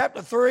Genesis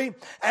chapter 3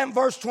 and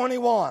verse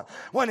 21,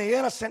 when the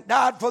innocent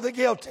died for the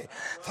guilty.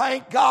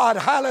 Thank God,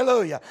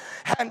 hallelujah.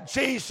 And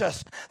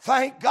Jesus,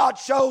 thank God,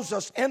 shows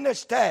us in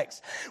this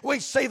text, we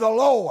see the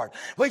Lord.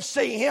 We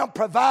see Him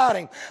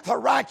providing the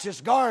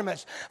righteous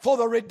garments for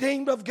the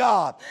redeemed of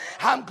God.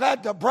 I'm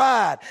glad the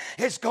bride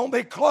is going to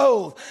be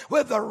clothed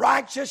with the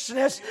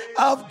righteousness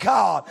of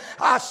God.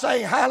 I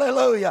say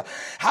hallelujah.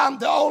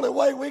 The only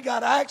way we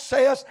got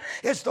access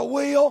is the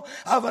will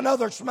of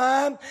another's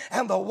mind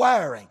and the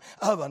wearing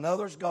of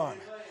another's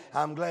garment.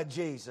 I'm glad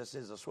Jesus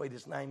is the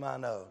sweetest name I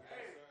know.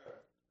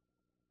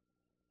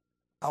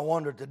 I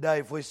wonder today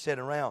if we sit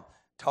around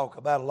talk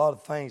about a lot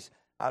of things.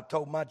 I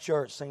told my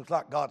church, seems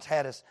like God's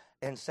had us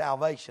in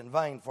salvation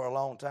vein for a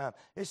long time.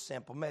 It's a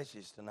simple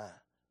message tonight.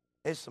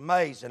 It's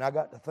amazing. I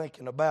got to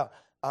thinking about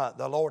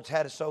the Lord's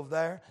had us over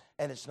there,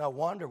 and it's no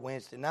wonder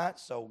Wednesday night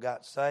soul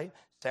got saved.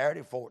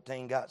 Saturday,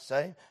 14 got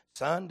saved.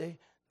 Sunday,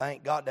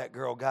 thank God that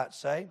girl got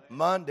saved.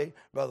 Monday,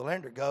 Brother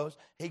Linder goes,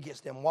 he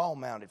gets them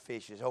wall-mounted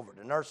fishes over at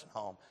the nursing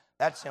home.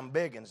 That's them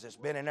big ones that's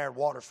been in there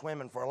water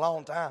swimming for a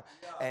long time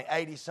and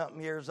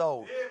 80-something years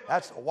old.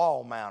 That's a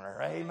wall mounter.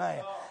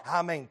 Amen.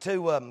 I mean,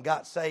 2 of them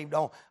got saved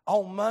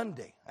on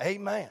Monday.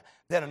 Amen.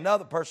 Then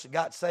another person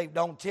got saved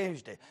on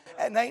Tuesday.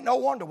 And ain't no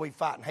wonder we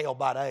fighting hell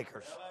by the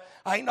acres.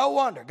 Ain't no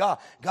wonder.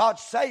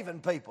 God's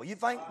saving people. You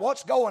think,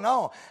 what's going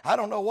on? I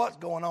don't know what's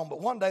going on, but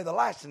one day the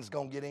licens's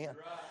going to get in.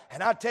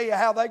 And I tell you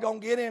how they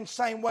going to get in,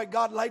 same way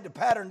God laid the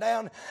pattern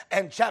down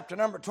in chapter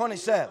number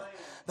 27.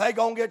 They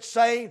going to get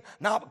saved,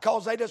 not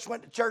because they just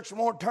went to church and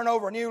want to turn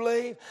over a new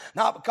leaf,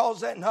 not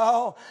because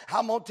no,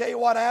 I'm going to tell you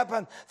what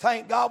happened.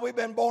 Thank God we've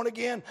been born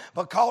again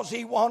because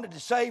He wanted to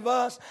save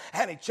us,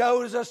 and He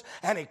chose us,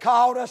 and He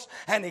called us,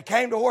 and He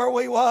came to where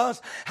we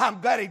was. I'm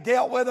glad He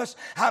dealt with us.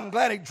 I'm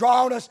glad He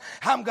drawed us.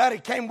 I'm glad He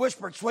came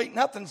whispered sweet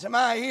nothings in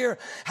my ear.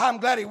 I'm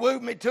glad He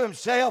wooed me to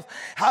Himself.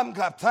 I'm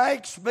glad,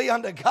 thanks be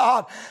unto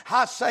God.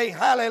 I say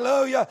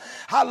hallelujah.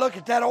 I look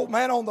at that old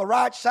man on the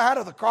right side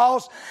of the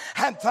cross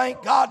and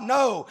thank God,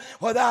 no,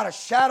 without a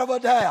shadow of a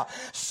doubt,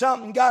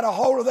 something got a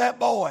hold of that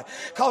boy,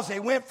 because he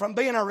went from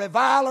being a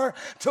reviler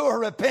to a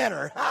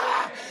repenter.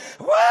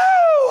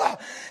 Woo!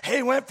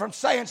 He went from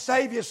saying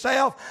save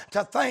yourself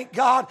to thank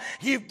God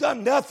you've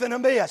done nothing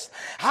amiss.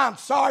 I'm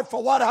sorry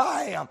for what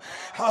I am.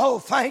 Oh,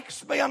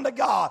 thanks be unto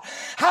God.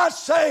 I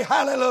say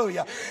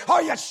hallelujah.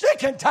 Are you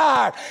sick and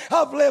tired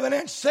of living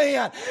in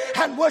sin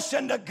and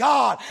wishing to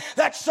God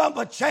that something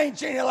would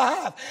change in your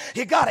life?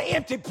 You got an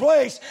empty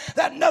place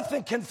that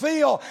nothing can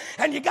fill,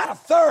 and you got a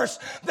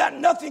thirst that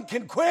nothing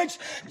can quench.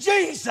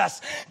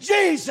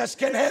 Jesus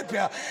can help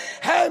you.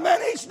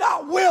 Amen. He's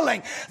not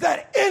willing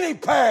that any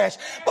perish,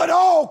 but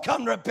all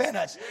come to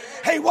repentance.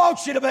 He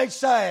wants you to be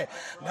saved.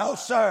 No,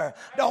 sir.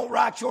 Don't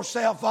write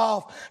yourself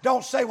off.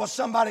 Don't say, well,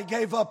 somebody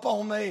gave up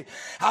on me.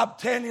 I'm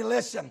telling you,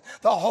 listen,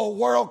 the whole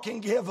world can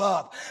give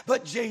up,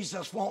 but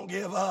Jesus won't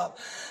give up.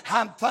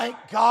 I'm thank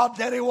God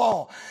that He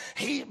won't.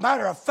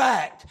 Matter of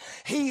fact,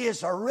 He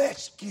is a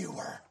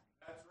rescuer.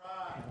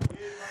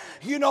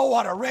 You know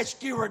what a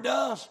rescuer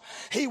does?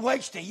 He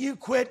waits till you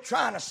quit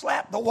trying to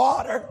slap the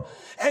water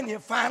and you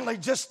finally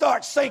just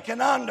start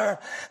sinking under.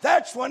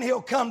 That's when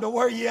He'll come to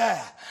where you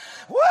at.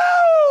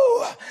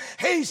 Woo!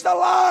 He's the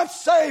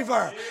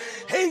lifesaver.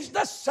 He's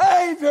the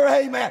Savior.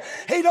 Amen.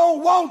 He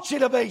don't want you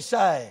to be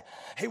saved.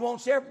 He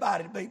wants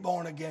everybody to be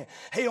born again.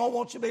 He don't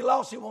want you to be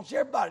lost. He wants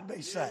everybody to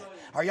be saved.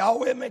 Are y'all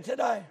with me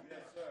today?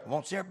 He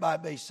wants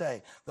everybody to be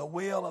saved. The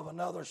will of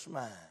another's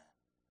mind.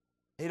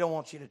 He don't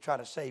want you to try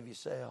to save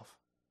yourself.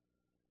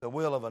 The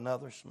will of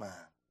another's mind.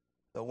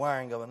 The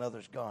wearing of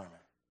another's garment.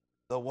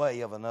 The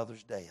way of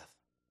another's death.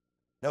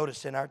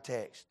 Notice in our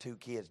text, 2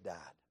 kids died.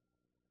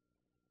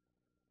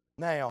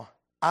 Now,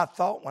 I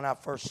thought when I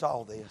first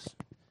saw this,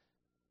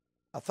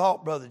 I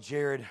thought, Brother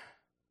Jared,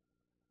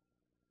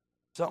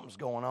 something's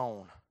going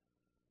on.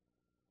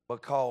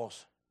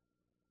 Because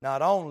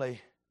not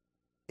only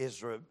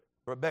is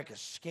Rebecca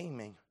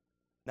scheming,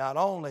 not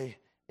only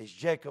is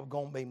Jacob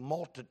going to be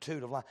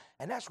multitude of lies.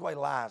 And that's the way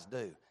lies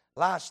do.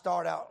 Lies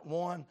start out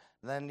one,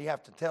 then you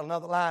have to tell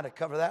another lie to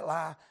cover that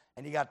lie,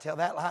 and you got to tell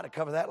that lie to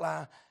cover that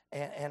lie.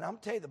 And I'm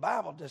telling you, the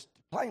Bible just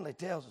plainly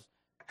tells us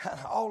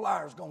all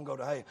liars going to go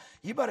to hell.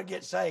 You better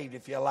get saved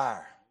if you're a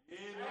liar.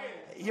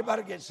 Amen. You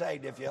better get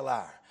saved if you're a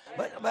liar.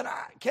 But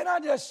can I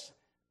just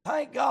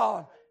thank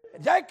God?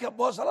 Jacob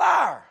was a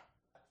liar.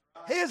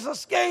 He's a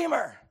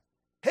schemer.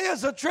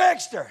 He's a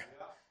trickster.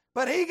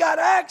 But he got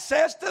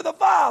access to the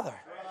Father.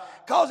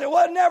 Because it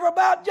wasn't ever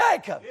about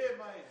Jacob.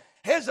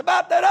 It's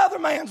about that other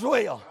man's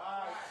will.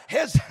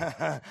 It's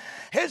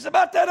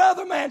about that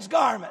other man's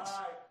garments.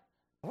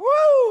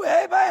 Woo,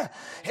 amen.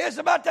 It's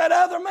about that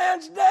other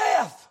man's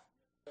death.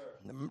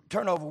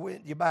 Turn over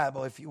with your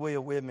Bible, if you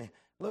will, with me.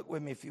 Look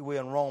with me, if you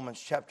will, in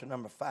Romans chapter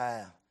number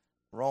 5.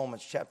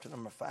 Romans chapter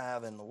number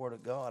 5 in the Word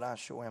of God. I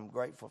sure am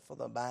grateful for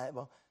the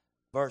Bible.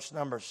 Verse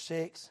number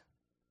 6.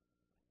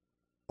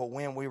 For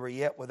when we were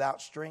yet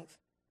without strength,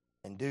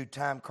 in due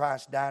time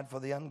Christ died for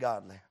the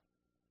ungodly.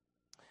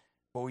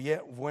 For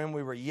yet when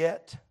we were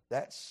yet,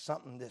 that's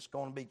something that's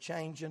going to be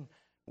changing.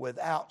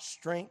 Without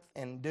strength,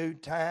 in due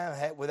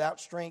time,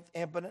 without strength,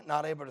 impotent,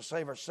 not able to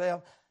save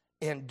ourselves.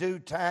 In due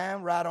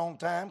time, right on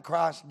time,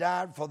 Christ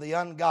died for the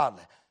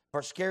ungodly.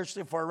 For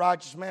scarcely for a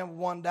righteous man would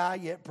one die,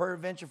 yet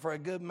peradventure for a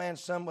good man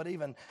some would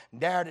even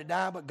dare to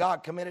die. But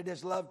God committed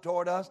His love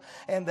toward us,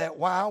 and that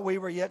while we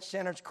were yet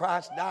sinners,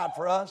 Christ died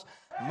for us.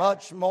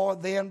 Much more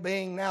then,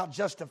 being now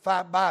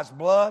justified by His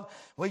blood,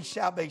 we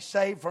shall be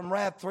saved from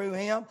wrath through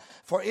Him.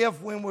 For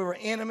if when we were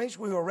enemies,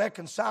 we were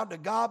reconciled to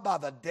God by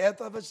the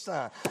death of His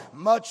Son,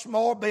 much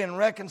more being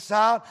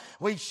reconciled,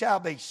 we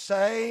shall be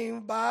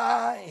saved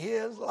by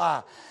His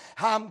life.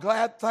 I'm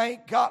glad,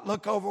 thank God.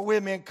 Look over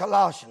with me in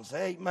Colossians.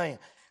 Amen.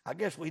 I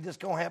guess we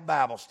just going to have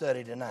Bible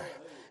study tonight.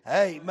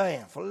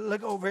 Amen.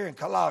 Look over here in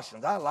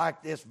Colossians. I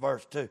like this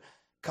verse too.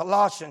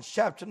 Colossians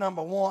chapter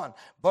number 1,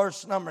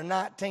 verse number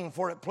 19.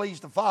 For it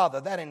pleased the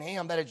Father that in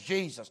Him, that is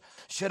Jesus,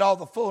 should all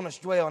the fullness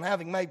dwell, and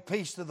having made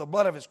peace through the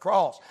blood of His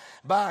cross,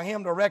 by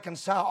Him to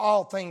reconcile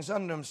all things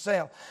unto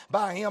Himself.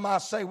 By Him I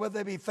say, whether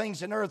there be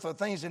things in earth or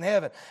things in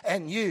heaven.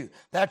 And you,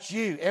 that's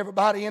you,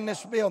 everybody in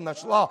this building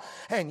that's lost,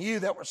 and you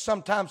that were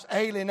sometimes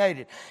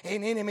alienated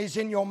and enemies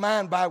in your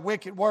mind by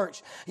wicked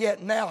works,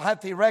 yet now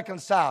hath He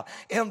reconciled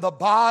in the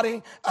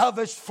body of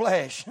His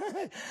flesh.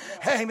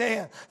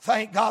 Amen.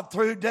 Thank God,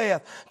 through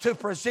death, to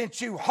present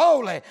you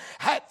holy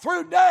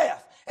through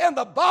death. In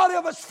the body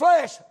of His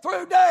flesh,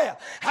 through death.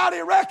 How did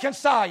He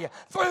reconcile you?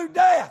 Through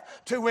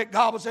death. To which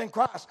God was in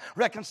Christ,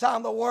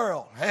 reconciling the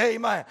world.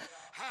 Amen.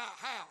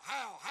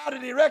 How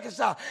did He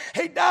reconcile?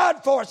 He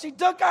died for us. He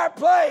took our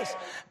place.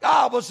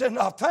 God was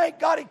enough. Thank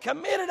God He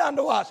committed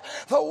unto us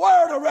the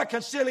word of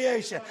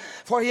reconciliation.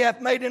 For He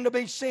hath made Him to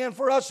be sin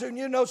for us who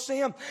knew no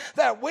sin,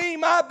 that we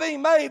might be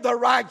made the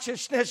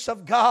righteousness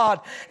of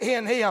God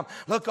in Him.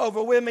 Look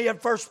over with me in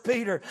 1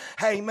 Peter.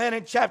 Amen.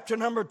 In chapter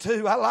number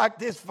 2. I like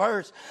this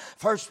verse.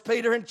 1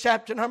 Peter in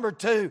chapter number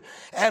 2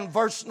 and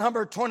verse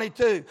number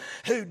 22.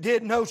 Who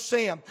did no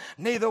sin,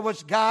 neither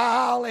was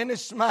guile in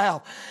His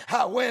mouth.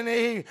 When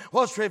He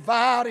was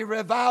reviled, He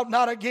reviled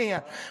not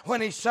again. When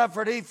He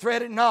suffered, He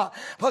threatened not,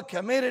 but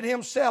committed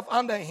Himself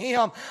unto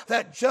Him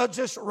that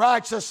judges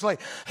righteously,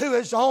 who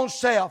His own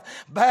self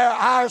bare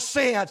our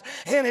sins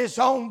in His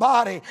own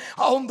body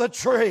on the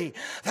tree,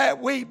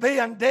 that we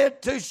being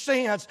dead to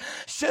sins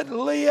should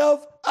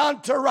live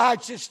unto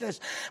righteousness,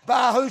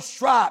 by whose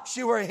stripes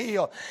you were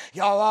healed.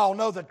 Y'all all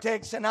know the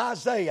text in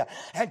Isaiah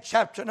and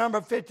chapter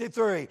number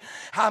 53.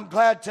 I'm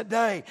glad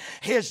today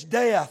His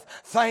death,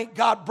 thank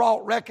God,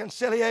 brought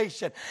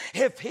reconciliation.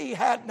 If He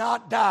had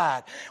not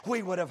died,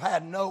 we would have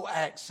had no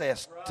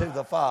access to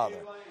the Father.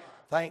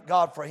 Thank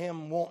God for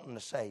Him wanting to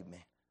save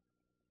me.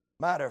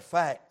 Matter of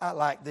fact, I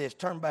like this.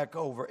 Turn back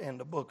over in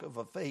the book of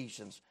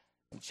Ephesians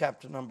in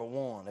chapter number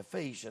 1.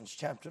 Ephesians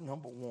chapter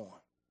number 1.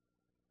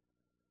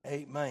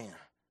 Amen.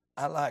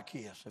 I like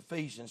this.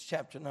 Ephesians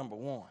chapter number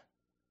 1.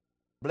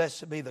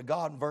 Blessed be the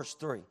God, in verse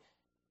 3.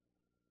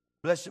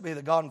 Blessed be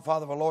the God and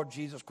Father of our Lord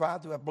Jesus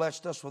Christ, who hath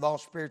blessed us with all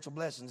spiritual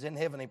blessings in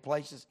heavenly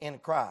places in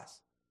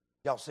Christ.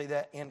 Y'all see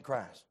that? In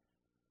Christ.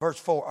 Verse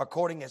 4.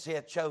 According as He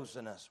hath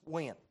chosen us.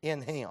 When?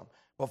 In Him.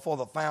 Before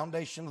the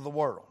foundation of the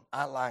world.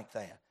 I like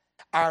that.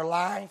 Our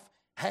life,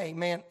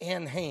 amen,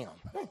 in Him.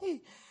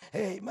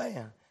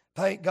 Amen.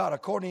 Thank God,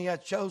 according He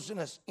hath chosen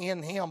us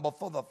in Him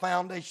before the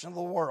foundation of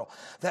the world,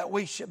 that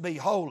we should be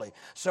holy.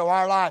 So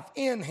our life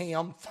in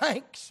Him,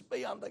 thanks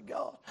be unto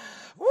God.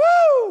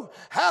 Woo!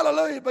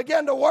 Hallelujah.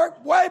 Began to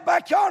work way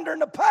back yonder in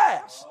the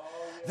past.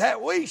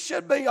 That we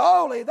should be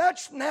holy.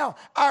 That's now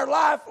our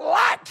life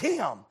like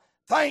Him.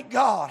 Thank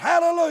God.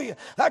 Hallelujah.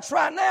 That's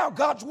right now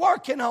God's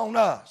working on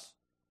us.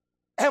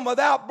 And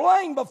without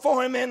blame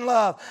before Him in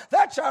love.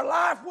 That's our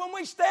life when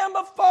we stand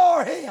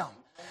before Him.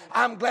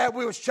 I'm glad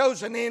we was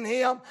chosen in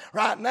Him.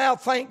 Right now,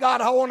 thank God,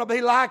 I want to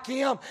be like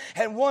Him.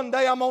 And one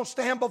day I'm going to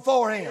stand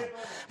before Him.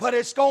 But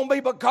it's going to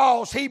be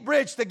because He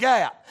bridged the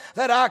gap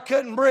that I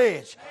couldn't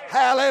bridge.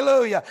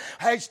 Hallelujah.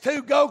 His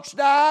 2 goats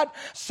died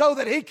so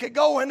that He could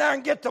go in there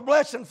and get the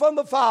blessing from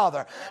the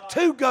Father.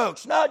 2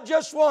 goats, not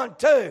just 1,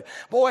 2.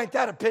 Boy, ain't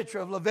that a picture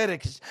of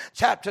Leviticus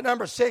chapter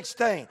number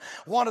 16.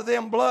 One of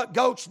them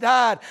goats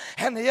died,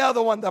 and the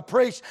other one, the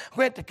priest,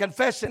 went to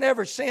confessing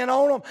every sin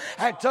on them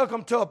and took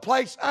them to a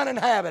place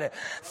uninhabited.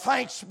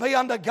 Thanks be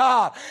unto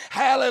God.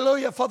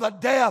 Hallelujah, for the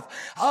death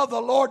of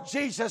the Lord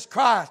Jesus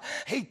Christ.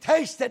 He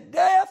tasted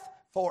death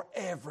for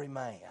every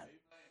man.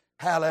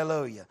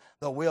 Hallelujah.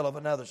 The will of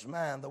another's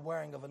mind, the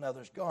wearing of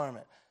another's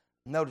garment.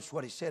 Notice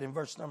what he said in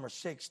verse number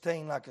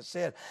 16, like I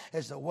said,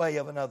 is the way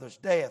of another's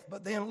death.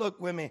 But then look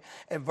with me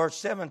in verse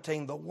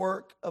 17, the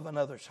work of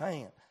another's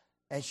hand.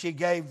 And she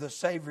gave the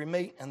savory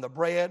meat and the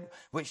bread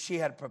which she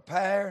had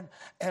prepared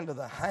into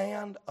the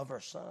hand of her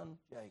son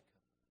Jacob.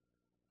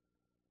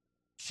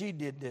 She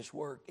did this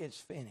work. It's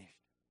finished.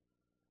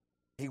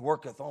 He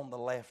worketh on the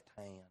left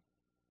hand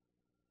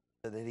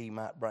so that he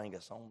might bring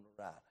us on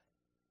the right.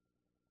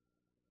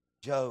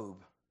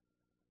 Job,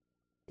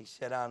 he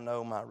said, I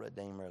know my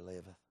Redeemer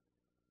liveth.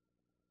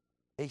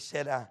 He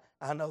said,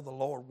 I know the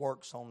Lord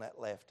works on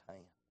that left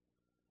hand.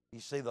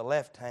 You see, the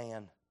left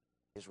hand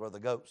is where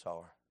the goats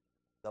are.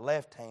 The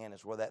left hand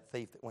is where that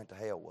thief that went to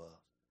hell was.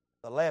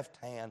 The left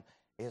hand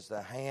is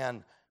the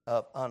hand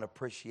of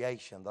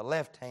unappreciation. The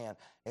left hand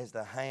is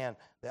the hand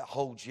that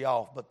holds you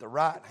off, but the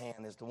right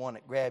hand is the one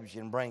that grabs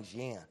you and brings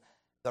you in.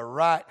 The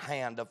right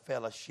hand of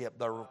fellowship,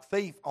 the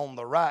thief on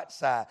the right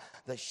side,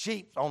 the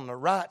sheep on the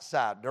right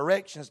side,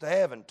 directions to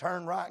heaven,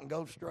 turn right and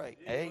go straight.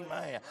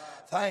 Amen.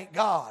 Thank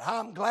God.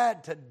 I'm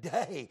glad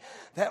today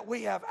that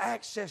we have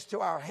access to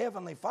our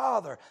Heavenly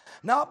Father,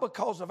 not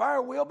because of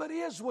our will, but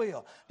His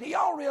will. Do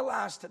y'all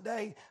realize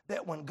today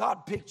that when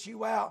God picked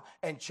you out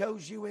and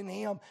chose you in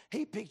Him,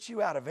 He picked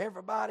you out of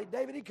everybody?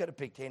 David, He could have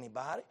picked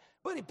anybody,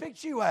 but He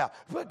picked you out.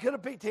 But could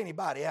have picked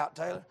anybody out,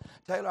 Taylor.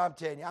 Taylor, I'm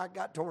telling you, I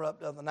got tore up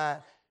the other night.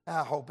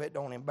 I hope it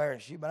don't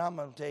embarrass you, but I'm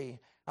going to tell you,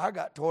 I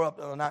got tore up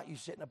the other night you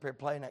sitting up here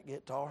playing that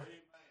guitar.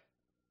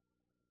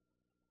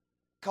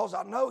 Because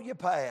I know your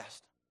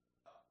past.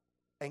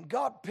 And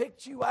God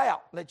picked you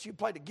out, let you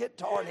play the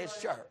guitar in His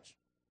church.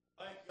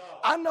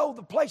 I know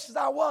the places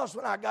I was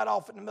when I got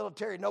off in the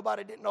military.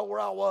 Nobody didn't know where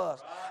I was.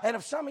 And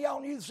if some of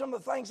y'all knew some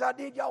of the things I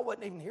did, y'all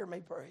wouldn't even hear me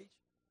preach.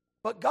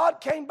 But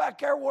God came back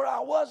there where I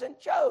was and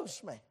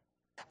chose me.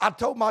 I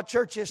told my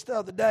church this the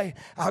other day.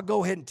 I'll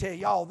go ahead and tell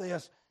y'all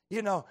this.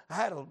 You know, I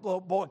had a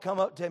little boy come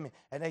up to me,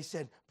 and they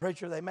said,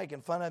 preacher, they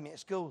making fun of me at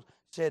school.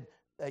 Said,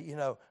 you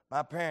know,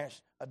 my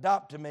parents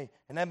adopted me,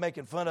 and they're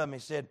making fun of me.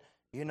 Said,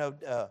 you know,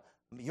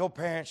 your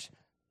parents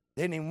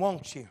didn't even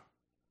want you.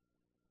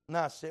 And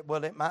I said,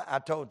 well, I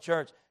told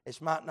church,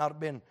 it might not have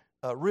been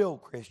a real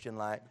Christian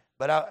like,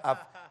 but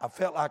I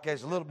felt like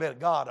there's a little bit of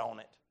God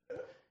on it.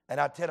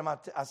 And I tell him,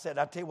 I said,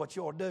 I tell you what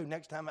you ought to do.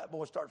 Next time that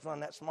boy starts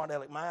running that smart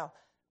aleck mouth,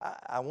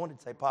 I wanted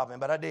to say pop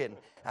him, but I didn't.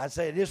 I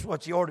said, this is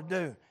what you ought to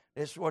do.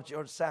 This is what you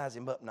ought to size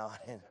him up. No,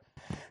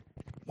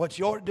 what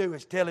you ought to do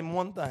is tell him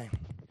one thing.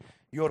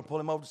 You ought to pull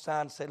him over the side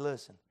and say,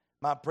 listen,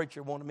 my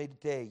preacher wanted me to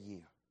tell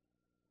you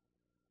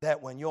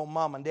that when your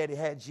mom and daddy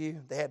had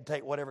you, they had to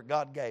take whatever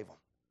God gave them.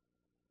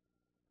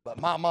 But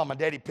my mom and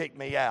daddy picked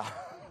me out.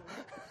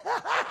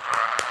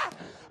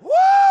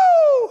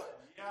 Woo!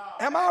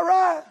 Am I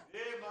right?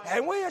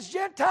 And we as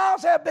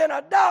Gentiles have been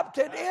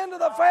adopted into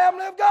the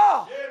family of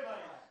God.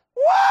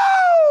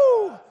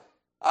 Woo!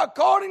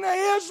 According to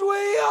His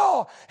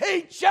will,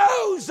 He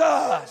chose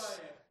us.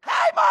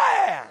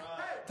 Amen.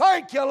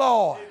 Thank you,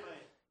 Lord.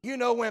 You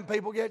know when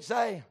people get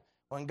saved?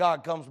 When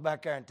God comes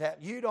back there and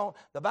taps.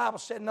 The Bible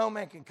said no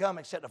man can come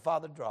except the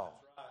Father draws.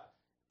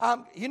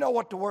 You know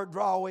what the word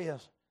draw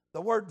is?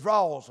 The word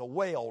draw is a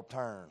whale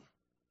turn.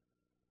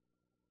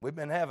 We've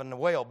been having the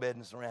whale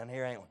business around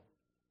here, ain't we?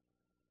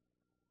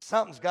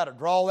 Something's got to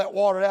draw that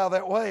water out of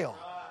that whale.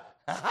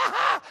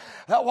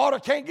 That water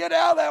can't get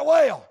out of that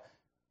whale.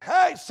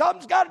 Hey,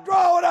 something's got to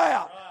draw it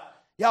out.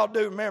 Y'all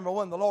do remember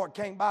when the Lord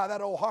came by that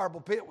old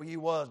horrible pit where you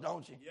was,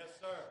 don't you? Yes,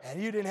 sir.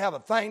 And you didn't have a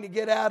thing to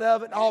get out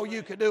of it. And all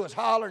you could do was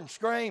holler and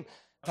scream.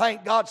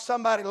 Thank God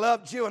somebody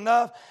loved you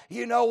enough.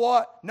 You know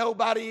what?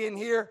 Nobody in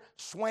here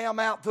swam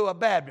out through a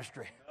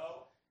baptistry.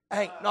 No.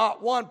 Ain't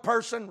not one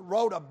person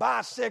rode a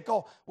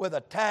bicycle with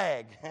a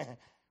tag.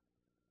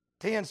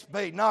 10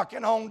 speed,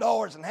 knocking on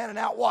doors and handing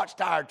out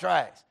watchtower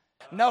tracks.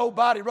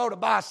 Nobody rode a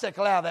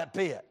bicycle out of that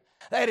pit.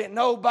 They didn't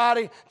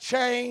nobody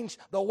change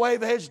the way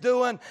they was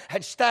doing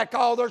and stack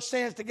all their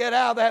sins to get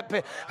out of that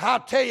pit. I'll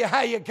tell you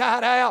how you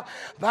got out.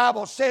 The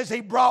Bible says He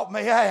brought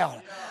me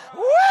out.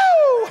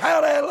 Woo!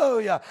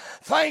 Hallelujah.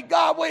 Thank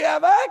God we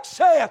have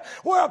access.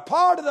 We're a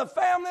part of the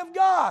family of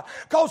God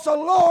because the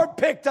Lord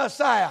picked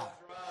us out.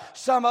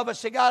 Some of us,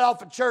 He got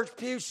off a church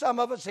pew. Some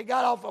of us, He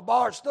got off a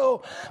bar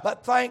stool.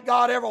 But thank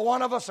God every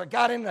one of us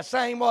got in the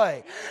same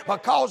way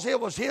because it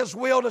was His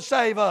will to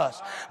save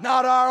us.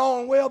 Not our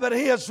own will, but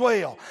His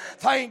will.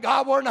 Thank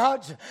God we're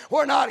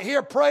not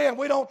here praying.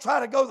 We don't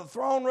try to go to the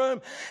throne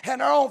room in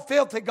our own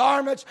filthy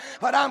garments,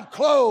 but I'm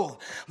clothed.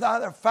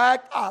 Matter of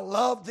fact, I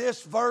love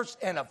this verse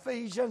in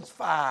Ephesians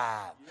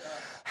 5.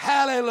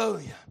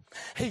 Hallelujah.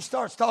 He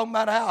starts talking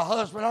about how a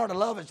husband ought to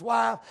love his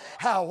wife,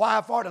 how a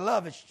wife ought to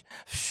love his...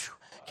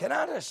 Can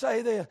I just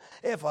say this?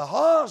 If a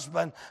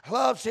husband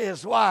loves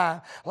his wife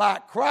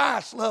like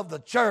Christ loved the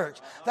church,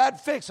 that'd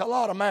fix a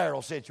lot of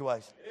marital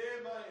situations.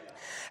 Amen.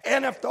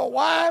 And if the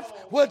wife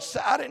would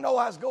say, I didn't know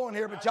I was going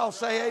here, but y'all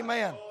say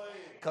amen.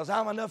 Because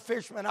I'm enough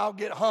fisherman, I'll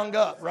get hung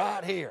up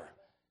right here.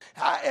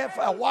 If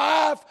a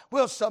wife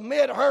will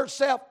submit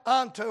herself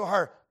unto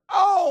her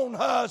own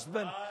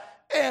husband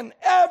in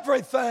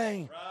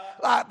everything,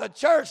 like the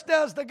church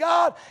does to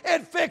God,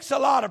 it'd fix a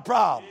lot of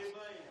problems.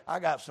 I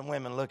got some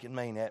women looking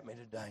mean at me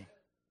today.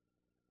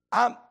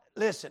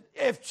 Listen,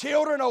 if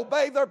children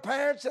obey their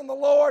parents in the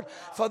Lord,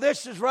 for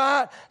this is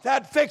right,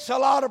 that'd fix a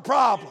lot of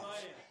problems.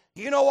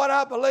 You know what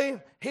I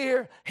believe?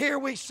 Here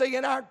we see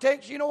in our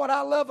text, you know what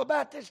I love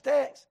about this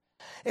text?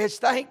 It's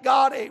thank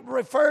God it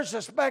refers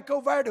us back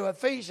over there to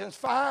Ephesians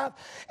 5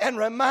 and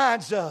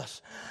reminds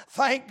us,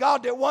 thank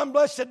God that one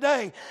blessed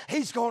day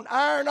He's going to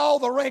iron all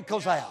the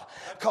wrinkles out,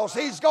 because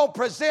He's going to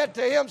present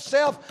to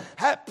Himself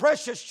that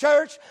precious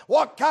church.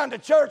 What kind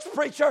of church,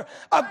 preacher?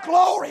 A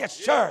glorious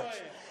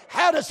church.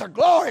 How does a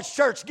glorious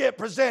church get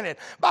presented?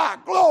 By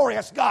a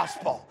glorious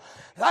gospel.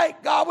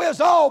 Thank God we was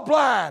all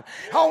blind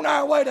on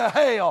our way to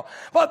hell.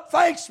 But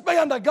thanks be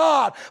unto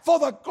God for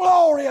the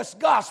glorious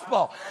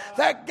gospel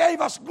that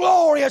gave us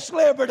glorious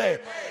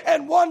liberty.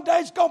 And one day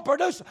it's going to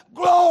produce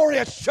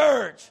glorious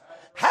church.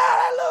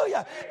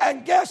 Hallelujah.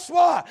 And guess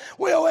what?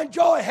 We'll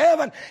enjoy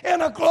heaven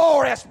in a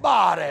glorious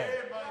body.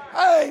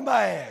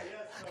 Amen.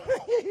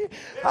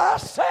 I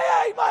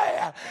say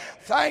amen.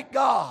 Thank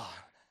God.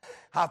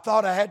 I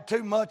thought I had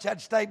too much.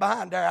 I'd stay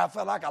behind there. I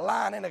felt like a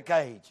lion in a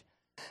cage.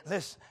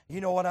 Listen,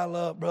 you know what I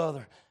love,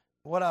 brother?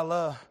 What I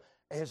love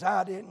is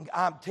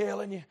I'm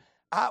telling you,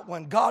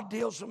 when God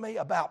deals with me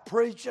about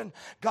preaching,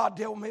 God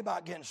dealt with me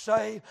about getting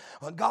saved,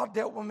 when God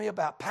dealt with me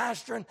about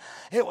pastoring,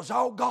 it was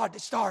all God that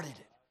started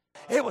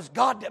it. It was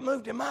God that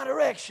moved in my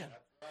direction.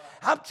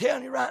 I'm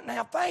telling you right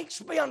now, thanks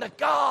be unto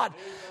God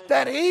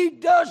that He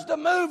does the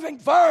moving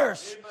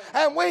first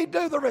and we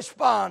do the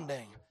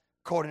responding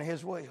according to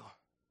His will,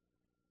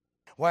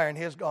 wearing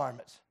His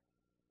garments.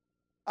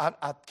 I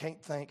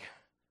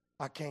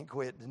can't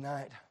quit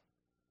tonight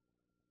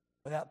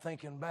without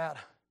thinking about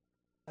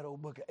that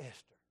old book of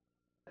Esther.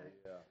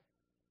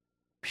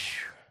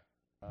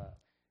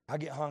 I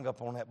get hung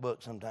up on that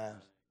book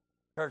sometimes.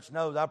 Church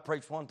knows I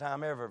preached one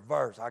time every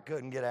verse. I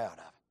couldn't get out of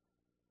it.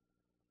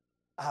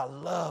 I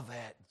love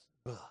that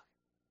book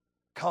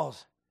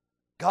because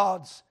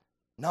God's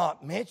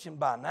not mentioned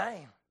by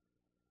name,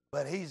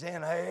 but He's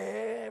in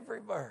every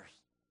verse.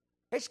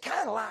 It's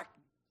kind of like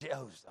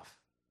Joseph.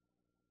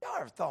 Y'all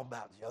ever thought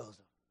about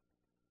Joseph?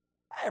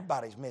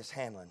 Everybody's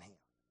mishandling him.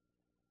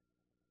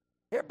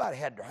 Everybody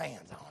had their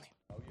hands on him.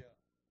 Oh, yeah.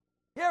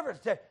 You ever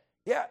say,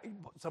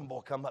 some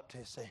boy come up to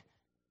you and say,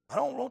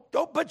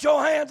 don't put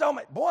your hands on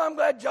me. Boy, I'm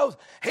glad Joseph,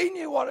 he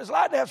knew what it's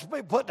like to have some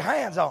people put their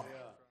hands on him.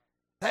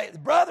 Yeah. The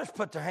brothers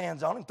put their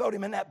hands on him, throwed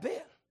him in that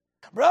pit.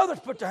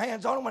 Brothers put their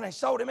hands on him when they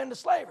sold him into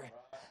slavery.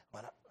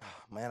 But,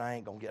 man, I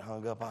ain't going to get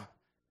hung up on.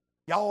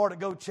 Y'all ought to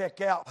go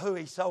check out who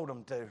he sold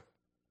them to.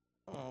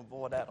 Oh,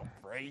 boy, that'll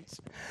preach.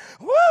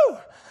 Woo!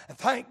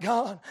 Thank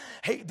God.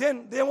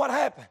 Then what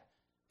happened?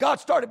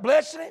 God started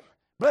blessing him,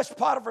 blessed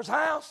Potiphar's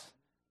house,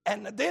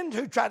 and then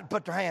who tried to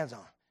put their hands on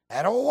him?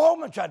 That old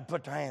woman tried to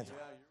put their hands on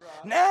him.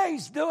 Right. Now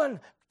he's doing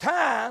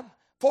time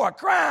for a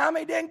crime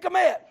he didn't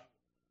commit.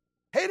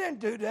 He didn't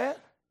do that.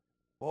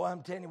 Boy,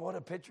 I'm telling you, what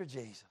a picture of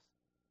Jesus.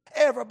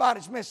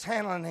 Everybody's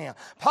mishandling him.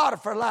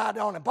 Potiphar lied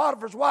on him.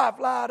 Potiphar's wife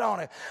lied on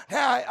him.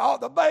 Now,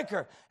 the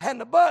baker and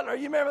the butler,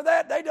 you remember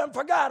that? They done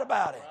forgot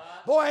about it.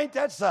 Boy, ain't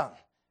that something?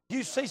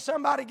 You see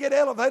somebody get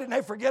elevated and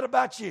they forget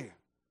about you.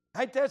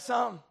 Ain't that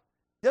something?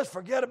 Just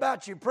forget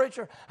about you,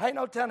 preacher. Ain't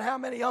no telling how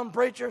many young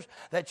preachers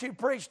that you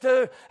preach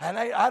to, and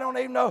I don't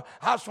even know.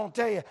 I just want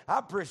to tell you, I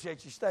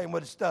appreciate you staying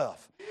with the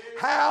stuff.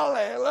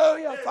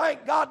 Hallelujah.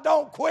 Thank God,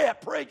 don't quit,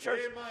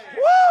 preachers.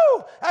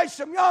 Woo! Hey,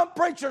 some young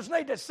preachers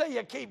need to see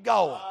you keep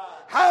going.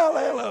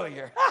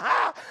 Hallelujah.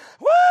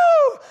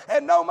 Woo!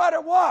 And no matter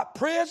what,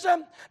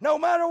 prison, no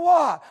matter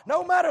what,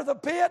 no matter the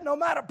pit, no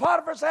matter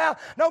Potiphar's house,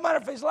 no matter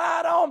if he's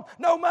lied on,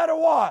 no matter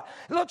what.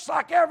 It looks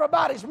like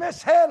everybody's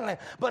mishandling,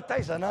 but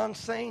there's an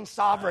unseen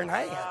sovereign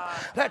hand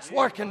that's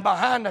working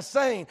behind the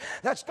scene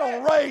that's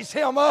going to raise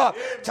him up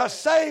to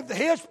save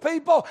his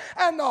people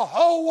and the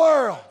whole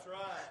world.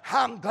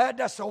 I'm glad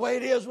that's the way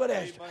it is with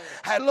Esther.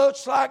 It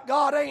looks like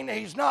God ain't,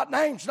 name's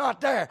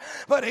not there,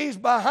 but He's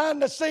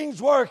behind the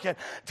scenes working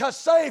to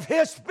save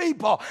His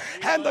people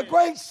and the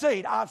great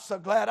seed. I'm so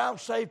glad I'm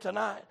saved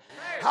tonight.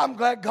 I'm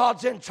glad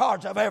God's in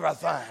charge of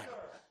everything.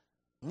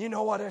 You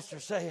know what Esther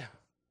said?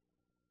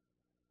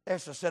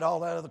 Esther said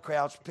all that other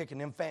crowd's picking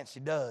them fancy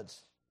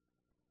duds.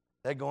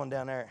 They're going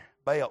down there,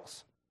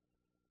 Bales.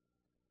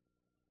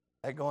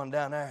 They're going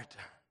down there to,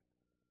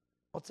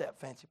 what's that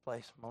fancy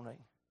place, Monique?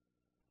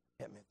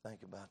 Let me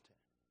think about that.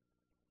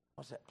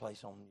 What's that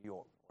place on New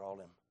York where all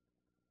them?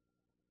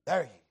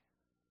 There you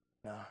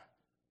go. No.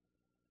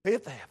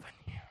 Fifth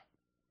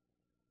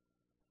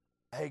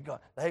Avenue.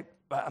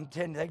 I'm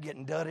telling you, they're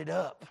getting dudded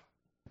up.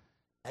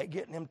 They're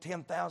getting them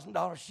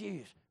 $10,000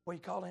 shoes. What do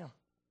you call them?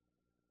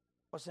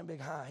 What's them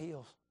big high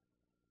heels?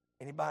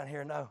 Anybody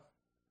here know?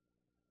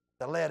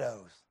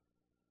 Stilettos.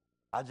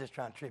 I was just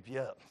trying to trip you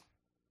up.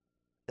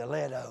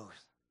 Stilettos.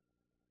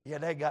 Yeah,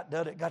 they got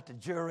dudded. Got the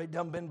jewelry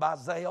done been by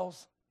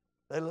Zales.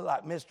 They look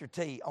like Mr.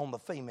 T on the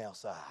female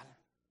side.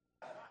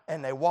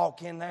 And they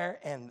walk in there,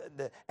 and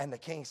the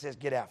king says,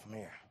 get out from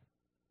here.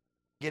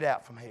 Get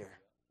out from here.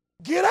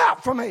 Get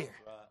out from here.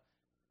 Right.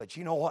 But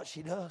you know what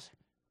she does?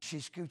 She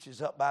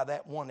scooches up by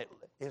that one that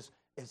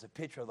is a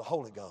picture of the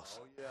Holy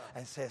Ghost. Oh, yeah.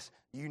 And says,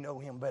 you know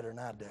him better than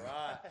I do.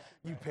 Right.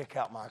 You pick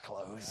out my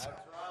clothes. That's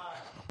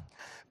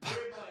right.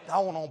 I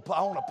want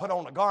to put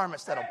on the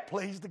garments that'll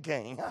please the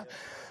King.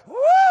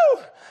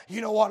 Woo!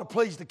 You know what will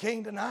please the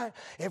King tonight?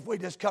 If we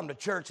just come to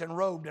church and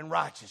robed in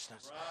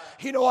righteousness.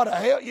 You know what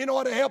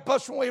to help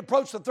us when we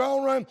approach the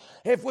throne room?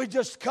 If we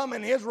just come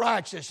in His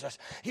righteousness.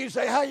 You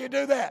say, how you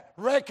do that?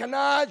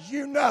 Recognize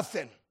you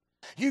nothing.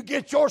 You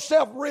get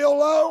yourself real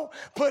low,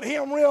 put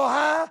Him real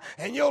high,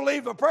 and you'll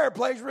leave the prayer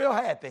place real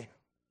happy.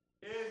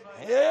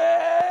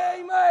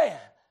 Amen. Amen.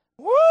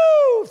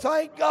 Woo!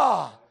 Thank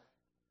God.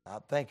 I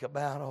think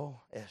about old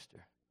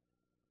Esther.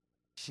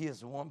 She is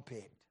the one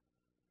picked.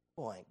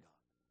 Boy, ain't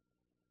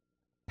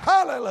God.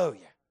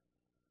 Hallelujah.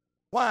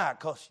 Why?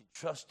 Because she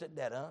trusted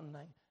that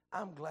unnamed.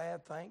 I'm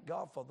glad, thank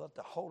God, for that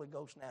the Holy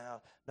Ghost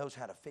now knows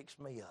how to fix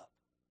me up.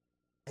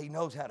 He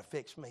knows how to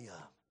fix me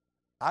up.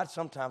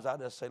 Sometimes I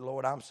just say,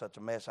 Lord, I'm such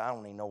a mess, I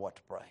don't even know what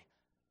to pray.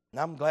 And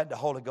I'm glad the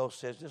Holy Ghost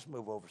says, just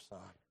move over, son.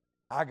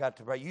 I got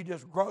to pray. You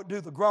just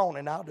do the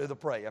groaning, I'll do the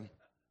praying.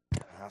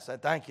 I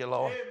said, thank you,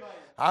 Lord. Amen.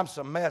 I'm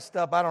so messed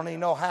up, I don't even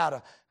know how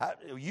to.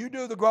 You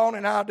do the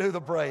groaning, I'll do the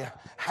praying.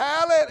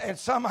 Hallelujah, and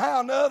somehow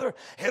or another,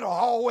 it'll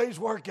always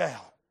work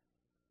out.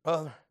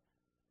 Brother,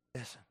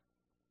 listen,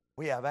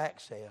 we have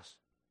access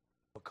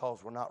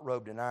because we're not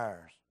robed in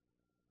ours.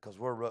 Because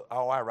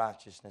all our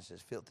righteousness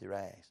is filthy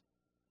rags.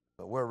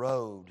 But we're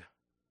robed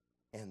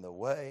in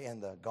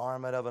the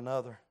garment of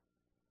another,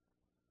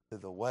 through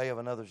the way of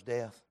another's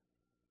death,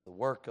 the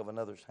work of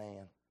another's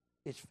hand.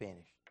 It's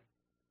finished.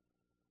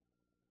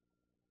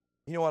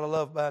 You know what I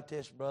love about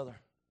this, brother?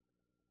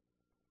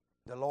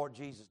 The Lord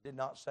Jesus did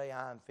not say,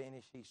 I am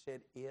finished. He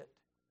said, it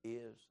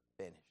is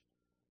finished.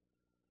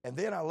 And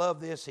then I love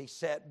this. He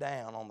sat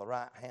down on the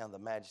right hand of the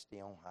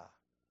Majesty on high.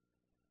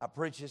 I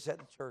preach this at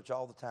the church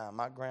all the time.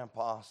 My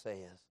grandpa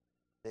says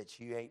that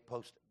you ain't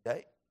supposed to,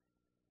 ain't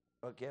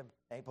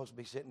supposed to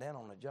be sitting down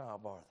on the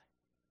job, are they?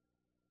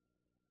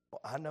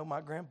 Well, I know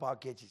my grandpa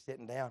catch you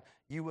sitting down.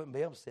 You wouldn't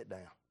be able to sit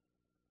down.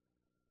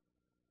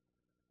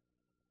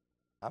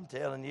 I'm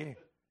telling you,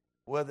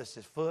 whether it's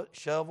his foot,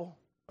 shovel,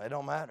 it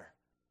don't matter.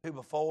 2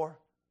 by 4,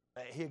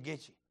 he'll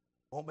get you.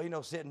 Won't be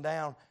no sitting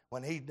down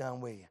when he's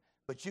done with you.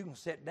 But you can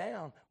sit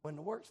down when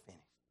the work's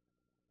finished.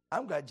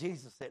 I'm glad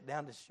Jesus sat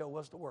down to show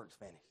us the work's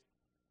finished.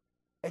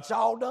 It's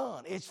all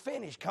done. It's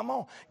finished. Come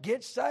on.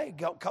 Get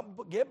saved.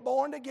 Get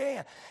born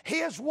again.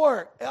 His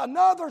work,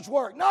 another's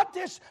work. Not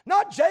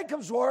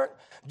Jacob's work.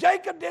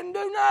 Jacob didn't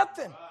do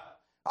nothing.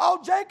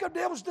 All Jacob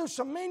did was do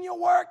some menial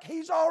work.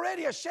 He's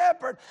already a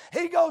shepherd.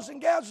 He goes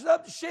and gathers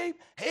up the sheep.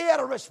 He had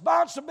a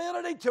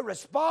responsibility to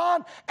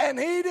respond, and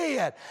he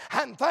did.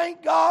 And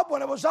thank God,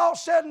 when it was all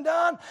said and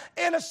done,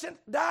 innocent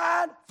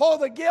died for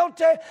the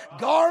guilty.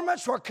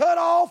 Garments were cut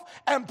off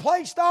and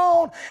placed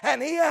on,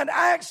 and he had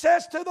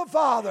access to the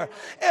Father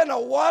in the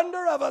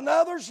wonder of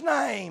another's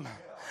name.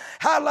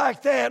 I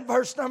like that.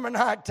 Verse number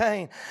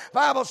 19.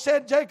 Bible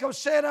said, Jacob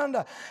said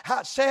unto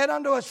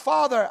his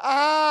father,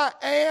 I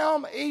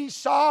am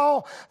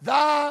Esau,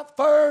 thy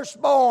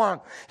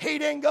firstborn. He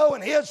didn't go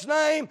in his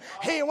name.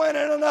 He went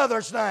in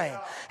another's name.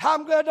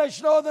 I'm glad they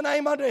should know the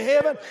name under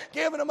heaven,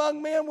 given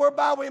among men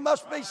whereby we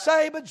must be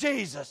saved, but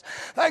Jesus.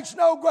 There's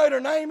no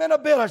greater name in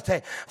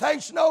ability.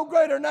 There's no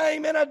greater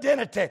name in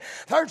identity.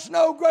 There's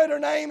no greater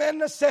name in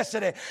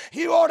necessity.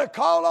 You ought to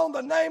call on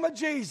the name of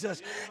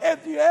Jesus.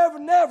 If you ever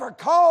never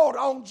called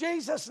on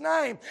Jesus'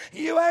 name,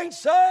 you ain't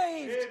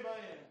saved. Amen.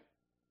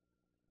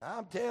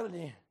 I'm telling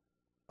you,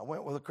 I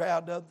went with a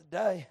crowd the other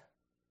day.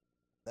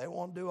 They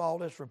want to do all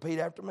this repeat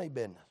after me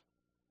business.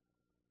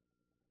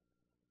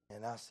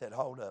 And I said,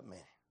 hold up a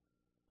minute.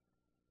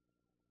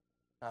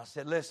 I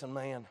said, listen,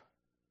 man,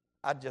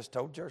 I just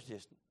told church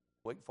just a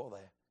week before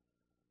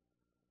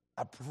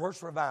that.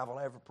 First revival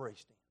I ever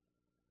preached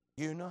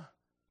in. Una,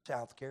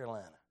 South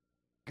Carolina.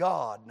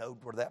 God knew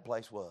where that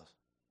place was.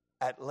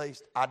 At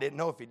least, I didn't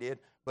know if he did,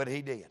 but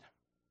he did.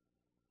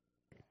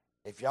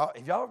 If y'all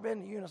ever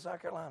been to Una,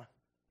 South Carolina?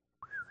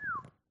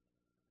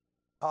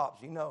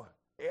 Cops, you know,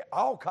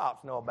 all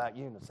cops know about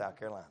Una, South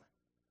Carolina.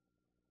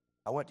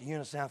 I went to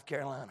Una, South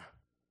Carolina,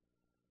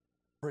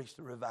 preached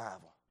the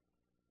revival.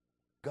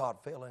 God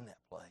fell in that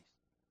place.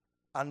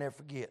 I'll never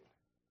forget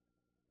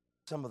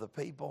some of the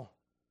people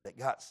that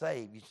got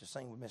saved used to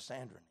sing with Miss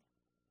Sandra.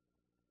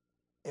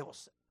 It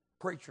was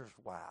preachers'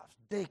 wives,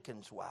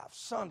 deacons' wives,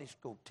 Sunday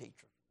school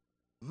teachers.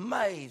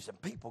 Maids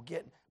and people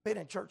been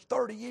in church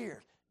 30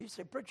 years. You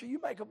say, preacher, you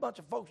make a bunch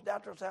of folks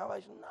doubt their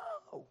salvation?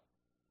 No.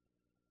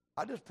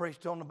 I just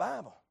preached on the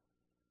Bible.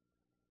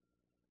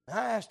 And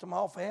I asked them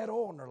all if they had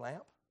oil in their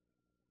lamp.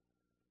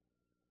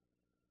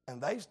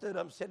 And they stood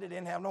up and said they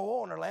didn't have no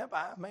oil in their lamp.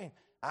 I mean,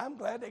 I'm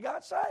glad they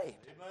got saved.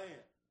 Amen.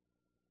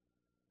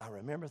 I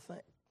remember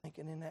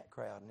thinking in that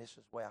crowd, and this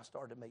is the way I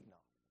started the meeting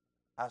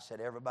off. I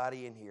said,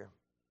 everybody in here,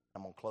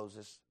 I'm going to close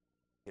this,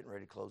 getting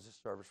ready to close this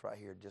service right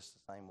here just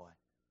the same way.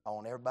 I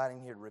want everybody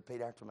in here to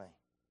repeat after me.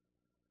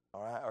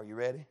 All right, are you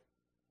ready?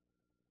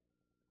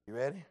 You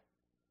ready?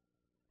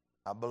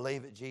 I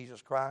believe that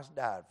Jesus Christ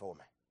died for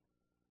me.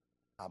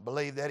 I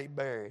believe that he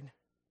buried,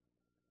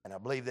 and I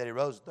believe that he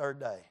rose the third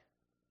day.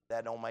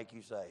 That don't make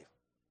you saved.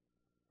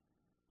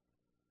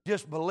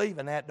 Just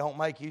believing that don't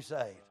make you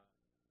saved.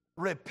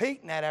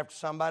 Repeating that after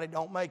somebody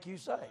don't make you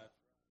saved.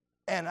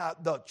 And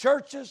the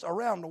churches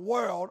around the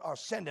world are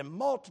sending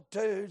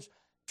multitudes,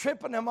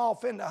 tripping them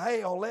off into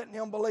hell, letting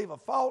them believe a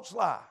false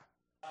lie.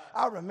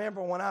 I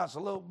remember when I was a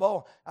little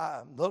boy,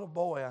 I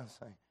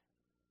say,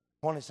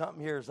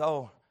 20-something years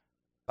old,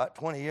 about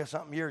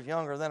 20-something years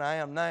younger than I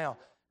am now.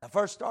 I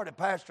first started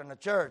pastoring the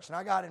church, and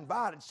I got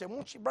invited and said, why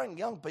don't you bring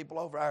young people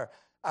over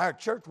our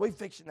church? We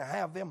fixing to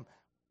have them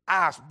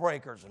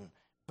icebreakers and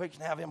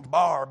fixing to have them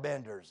bar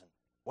benders. And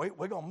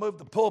we're going to move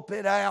the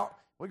pulpit out.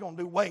 We're going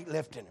to do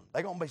weightlifting.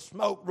 They're going to be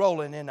smoke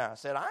rolling in there. I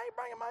said, I ain't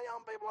bringing my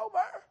young people over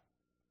there.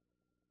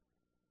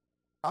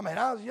 I mean,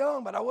 I was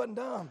young, but I wasn't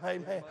dumb.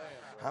 Amen.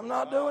 I'm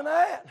not doing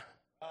that.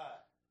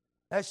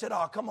 They said,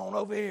 oh, come on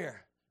over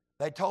here.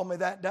 They told me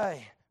that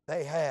day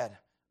they had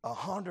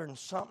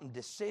 100-and-something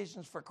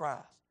decisions for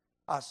Christ.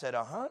 I said,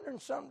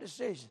 100-and-something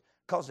decisions,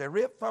 because they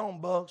ripped phone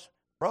books,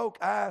 broke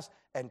eyes,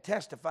 and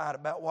testified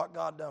about what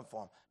God done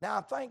for them. Now,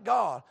 I thank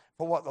God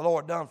for what the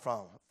Lord done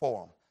for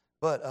them.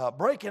 But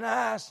breaking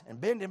ice and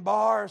bending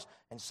bars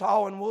and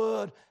sawing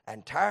wood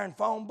and tearing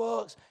phone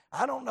books,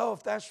 I don't know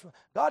if that's...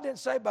 God didn't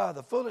say by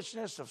the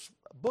foolishness of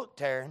book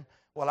tearing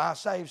will I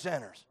save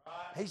sinners.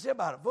 He said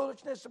by the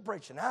foolishness of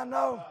preaching. I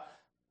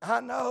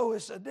know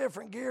it's a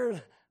different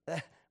gear,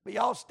 but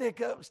y'all stick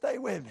up and stay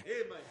with me.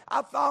 Amen.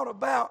 I thought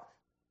about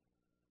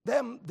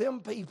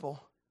them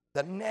people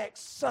the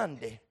next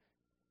Sunday,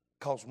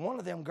 because one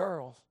of them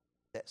girls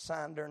that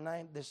signed their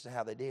name, this is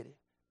how they did it.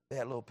 They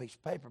had a little piece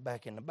of paper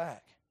back in the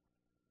back.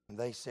 And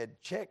they said,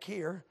 check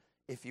here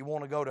if you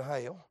want to go to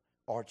hell,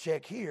 or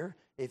check here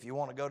if you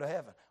want to go to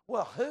heaven.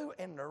 Well, who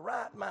in their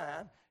right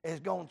mind is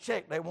going to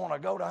check they want to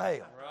go to hell?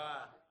 Right.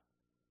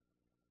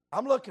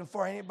 I'm looking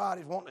for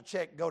anybody who's wanting to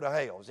check go to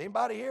hell. Is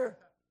anybody here?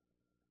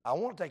 I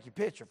want to take your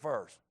picture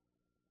first.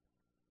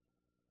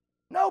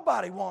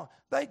 Nobody wants.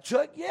 They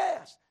checked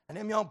yes. And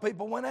them young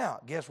people went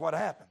out. Guess what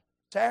happened?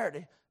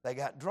 Saturday, they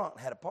got drunk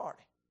and had a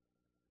party.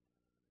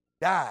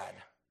 Died.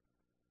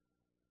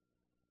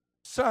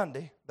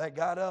 Sunday, they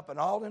got up in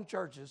all them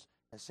churches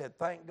and said,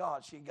 thank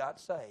God she got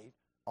saved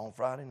on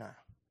Friday night.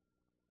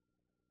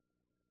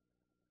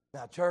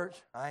 Now, church,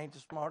 I ain't the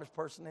smartest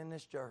person in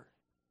this church,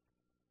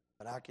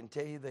 but I can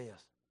tell you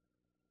this.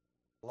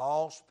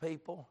 Lost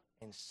people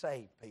and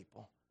saved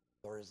people,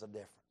 there is a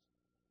difference.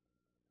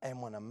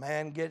 And when a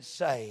man gets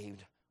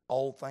saved,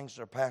 old things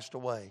are passed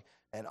away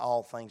and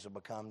all things have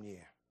become new.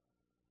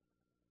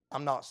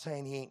 I'm not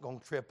saying he ain't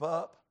going to trip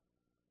up,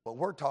 but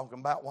we're talking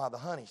about why the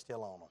honey's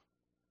still on them.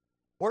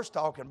 We're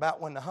talking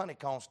about when the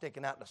honeycomb's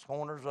sticking out the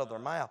corners of their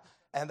mouth,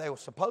 and they were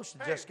supposed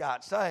to just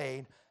got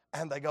saved,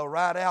 and they go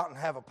right out and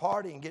have a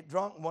party and get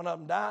drunk, and one of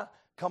them die.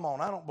 Come on,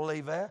 I don't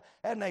believe that.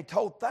 And they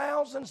told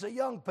thousands of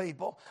young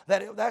people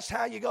that that's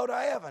how you go to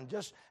heaven.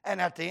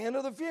 And at the end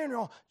of the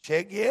funeral,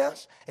 check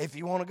yes if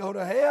you want to go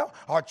to hell,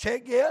 or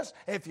check yes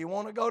if you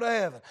want to go to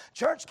heaven.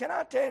 Church, can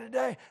I tell you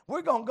today,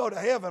 we're going to go to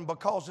heaven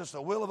because it's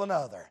the will of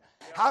another.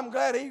 I'm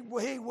glad he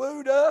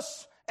wooed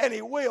us. And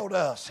he willed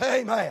us.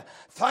 Amen.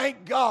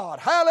 Thank God.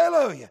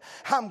 Hallelujah.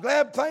 I'm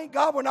glad, thank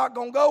God, we're not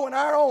going to go in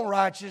our own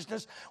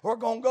righteousness. We're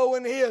going to go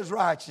in his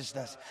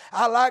righteousness.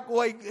 I like the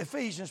way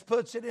Ephesians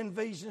puts it in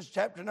Ephesians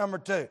chapter number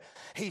 2.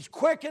 He's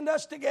quickened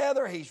us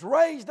together. He's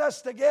raised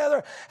us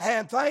together.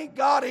 And thank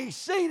God he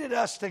seated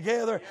us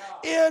together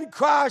in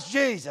Christ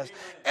Jesus.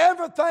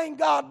 Everything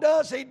God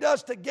does, he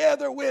does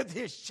together with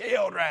his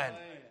children.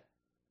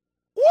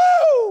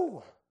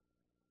 Woo!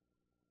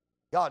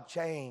 God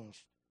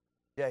changed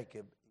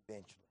Jacob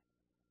eventually.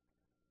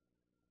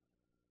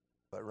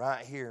 But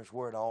right here is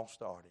where it all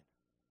started.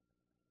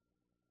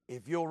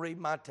 If you'll read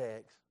my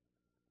text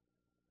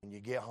when you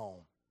get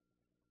home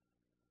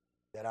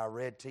that I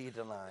read to you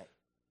tonight,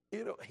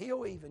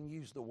 he'll even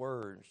use the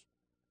words,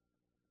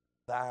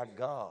 thy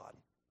God.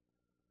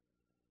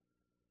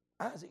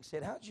 Isaac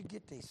said, how'd you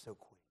get these so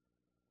quick?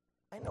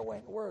 Ain't no way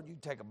in the world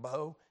you'd take a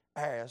bow,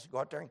 arrows, go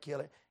out there and kill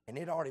it, and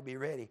it'd already be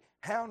ready.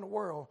 How in the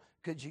world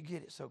could you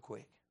get it so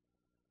quick?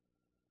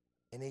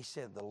 And he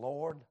said, the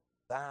Lord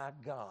thy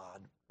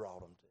God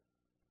brought him to.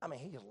 I mean,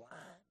 he's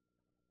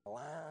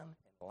lying,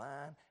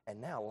 and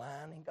now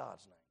lying in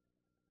God's name.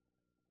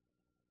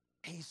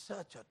 He's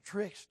such a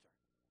trickster.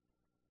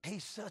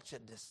 He's such a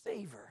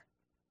deceiver.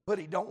 But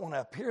he don't want to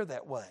appear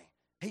that way.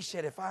 He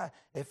said, if I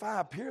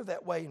appear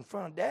that way in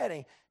front of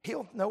Daddy,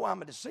 he'll know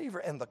I'm a deceiver,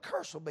 and the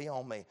curse will be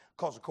on me.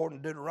 Because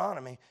according to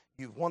Deuteronomy,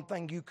 one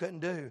thing you couldn't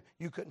do,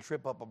 you couldn't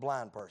trip up a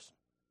blind person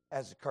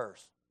as a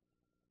curse.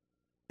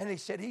 And he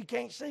said, he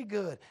can't see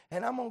good.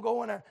 And I'm going to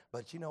go in there.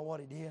 But you know what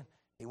he did?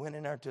 He went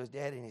in there to his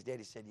daddy, and his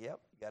daddy said, yep,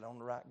 you got on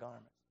the right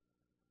garments.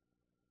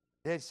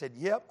 Daddy said,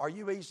 yep, are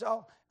you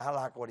Esau? I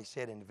like what he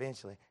said, and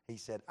eventually he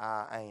said,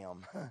 I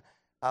am.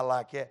 I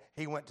like it.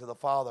 He went to the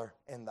Father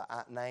in the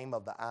name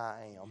of the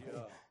I am.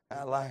 Yeah.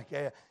 I like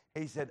it.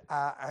 He said,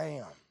 I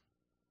am.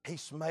 He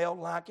smelled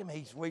like him.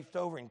 He reached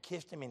over and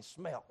kissed him and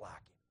smelled like him.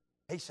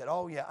 He said,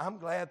 oh, yeah, I'm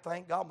glad,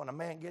 thank God, when a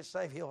man gets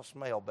saved, he'll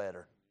smell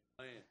better.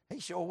 He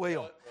sure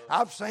will.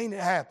 I've seen it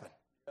happen.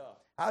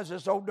 I was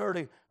this old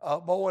dirty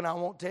boy, and I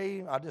won't tell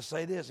you, I'll just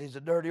say this, he's a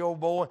dirty old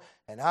boy,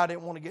 and I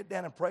didn't want to get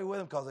down and pray with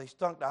him because he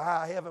stunk to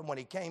high heaven when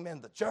he came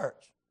into the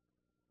church.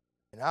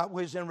 And I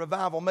was in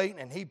revival meeting,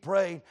 and he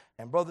prayed,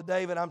 and Brother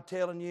David, I'm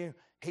telling you,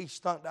 he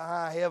stunk to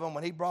high heaven.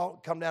 When he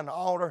come down the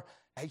altar,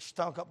 he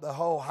stunk up the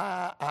whole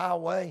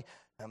highway.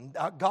 And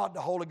God,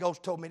 the Holy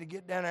Ghost told me to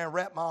get down there and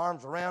wrap my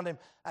arms around him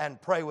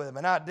and pray with him,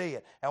 and I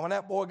did. And when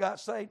that boy got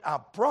saved, I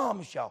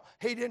promise y'all,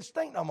 he didn't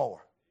stink no more.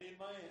 Amen.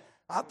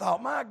 I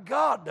thought, my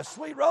God, the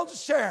sweet rose of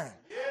Sharon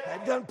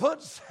had done put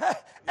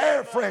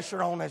air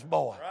freshener on this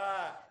boy.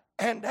 Right.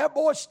 And that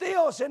boy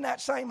still is in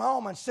that same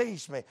home and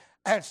sees me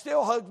and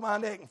still hugs my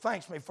neck and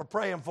thanks me for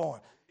praying for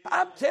him.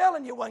 I'm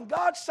telling you, when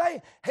God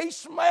said, he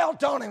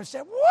smelled on him and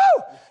said,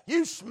 woo,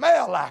 you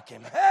smell like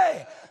him.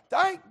 Hey,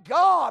 thank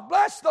God.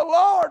 Bless the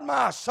Lord,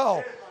 my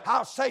soul.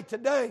 I'll say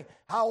today,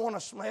 I want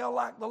to smell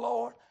like the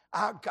Lord.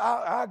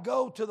 I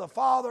go to the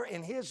Father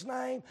in His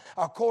name,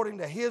 according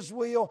to His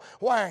will,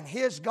 wearing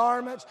His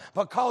garments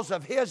because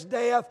of His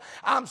death.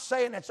 I'm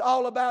saying it's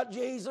all about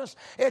Jesus.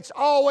 It's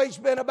always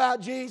been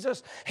about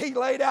Jesus. He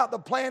laid out the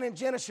plan in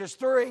Genesis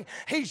 3.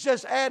 He's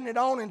just adding it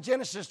on in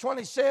Genesis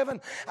 27.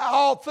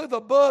 All through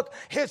the book,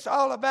 it's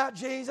all about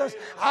Jesus.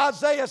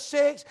 Isaiah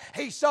 6,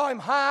 He saw Him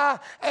high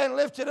and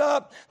lifted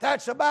up.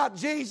 That's about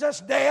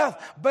Jesus'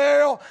 death,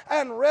 burial,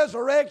 and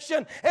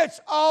resurrection. It's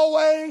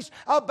always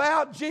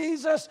about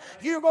Jesus.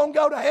 You're going to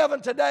go to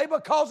heaven today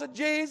because of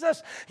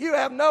Jesus. You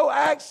have no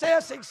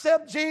access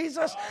except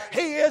Jesus.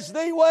 He is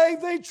the way,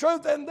 the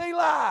truth, and the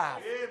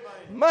life.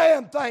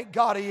 Man, thank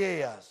God He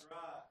is.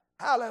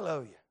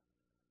 Hallelujah.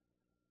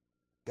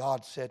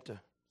 God set the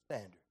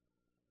standard.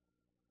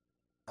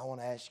 I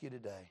want to ask you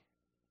today,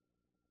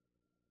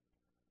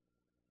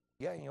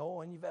 you got any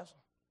oil in your vessel?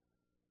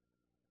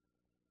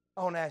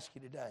 I want to ask you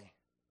today,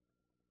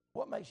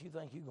 what makes you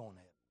think you're going to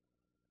heaven?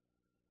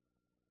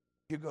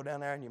 You go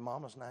down there in your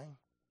mama's name?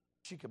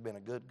 She could have been a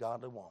good,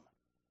 godly woman.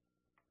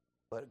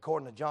 But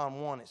according to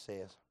John 1, it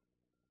says,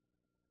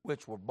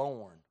 which were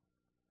born,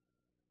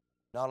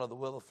 not of the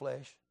will of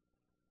flesh,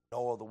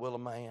 nor of the will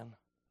of man,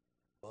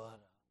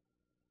 but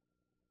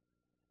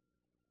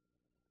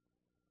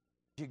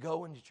did you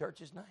go in your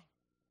church's name?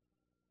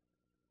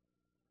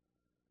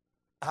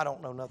 I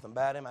don't know nothing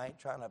about him. I ain't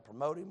trying to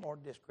promote him or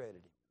discredit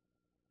him.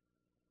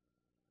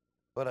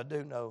 But I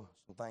do know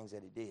some things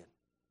that he did.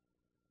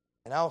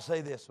 And I'll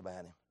say this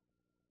about him.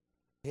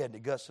 He had the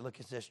guts to look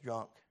at this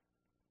drunk.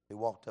 He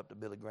walked up to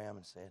Billy Graham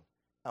and said,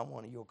 I'm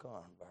one of your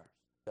converts,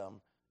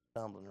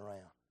 stumbling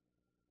around.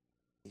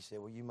 He said,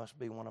 well, you must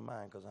be one of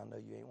mine because I know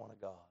you ain't one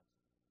of God's.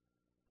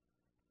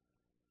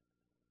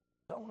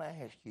 So I want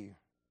to ask you,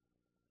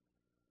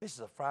 this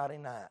is a Friday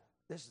night.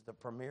 This is the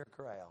premier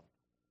crowd.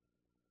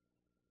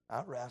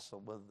 I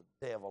wrestled with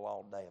the devil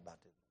all day about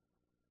this.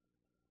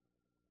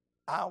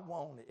 I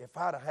wanted, if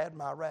I'd have had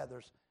my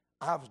rathers,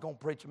 I was going to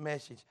preach a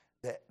message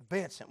that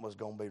Vincent was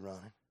going to be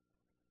running.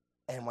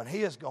 And when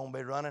he is going to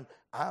be running,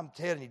 I'm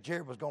telling you,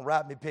 Jared was going to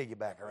ride me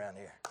piggyback around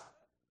here.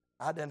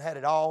 I done had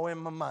it all in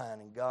my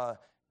mind, and God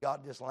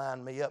just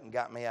lined me up and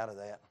got me out of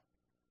that.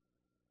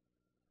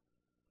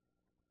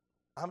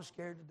 I'm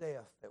scared to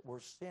death that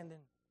we're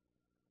sending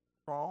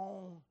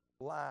strong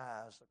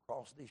lies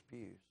across these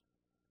pews,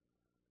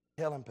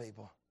 telling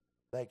people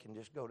they can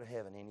just go to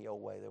heaven any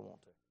old way they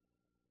want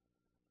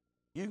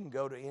to. You can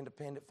go to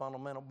independent,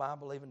 fundamental,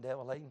 Bible-believing,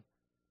 devil-hating,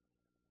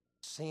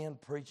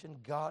 sin-preaching,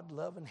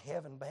 God-loving,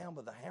 heaven-bound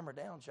with a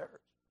hammer-down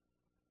church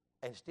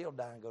and still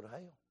die and go to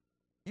hell.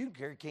 You can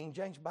carry King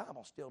James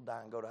Bible, still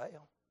die and go to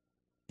hell.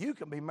 You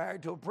can be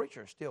married to a preacher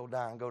and still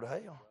die and go to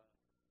hell.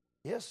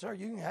 Yes, sir,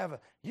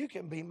 you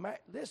can be married.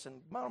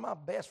 Listen, one of my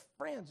best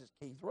friends is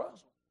Keith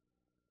Russell.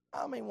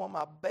 I mean, one of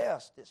my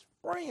bestest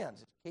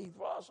friends is Keith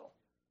Russell.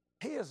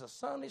 He is a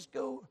Sunday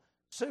school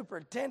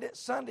superintendent,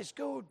 Sunday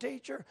school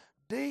teacher,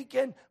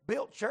 deacon,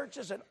 built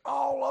churches and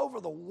all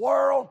over the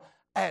world,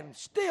 and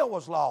still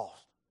was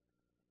lost.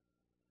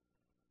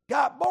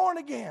 Got born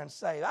again,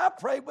 saved. I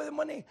prayed with him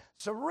when he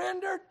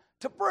surrendered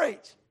to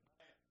preach.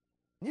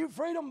 New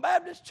Freedom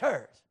Baptist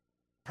Church.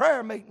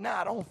 Prayer meeting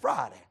night on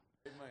Friday.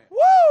 Amen.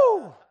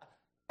 Woo!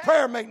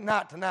 Prayer meeting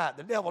night tonight.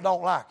 The devil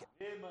don't like it.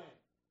 Amen.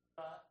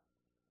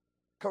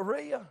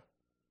 Korea,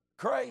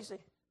 crazy.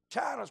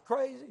 China's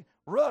crazy.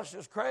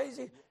 Russia's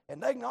crazy.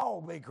 And they can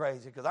all be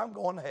crazy because I'm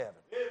going to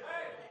heaven. Amen.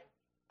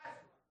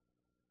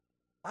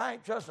 I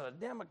ain't trusting a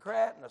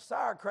Democrat and the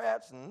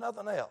Sauerkrats and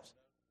nothing else.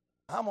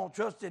 I'm going to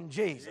trust in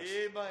Jesus.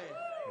 Amen.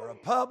 A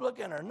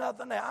Republican or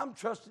nothing else. I'm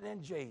trusting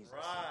in Jesus.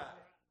 Right.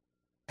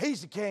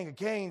 He's the King of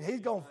Kings. He's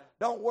going.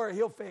 Don't worry,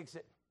 He'll fix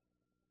it.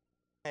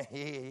 Yeah,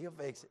 He'll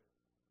fix it.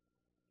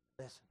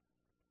 Listen,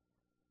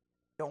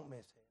 don't miss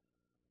it.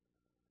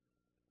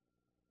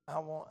 I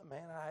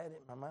had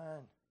it in my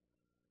mind.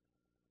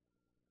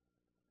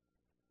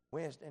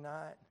 Wednesday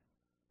night,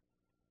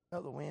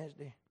 another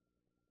Wednesday.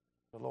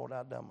 The Lord,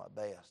 I've done my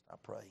best. I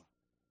pray.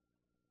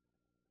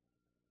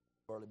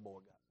 Burley boy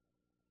got.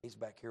 He's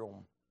back here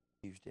on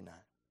Tuesday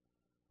night.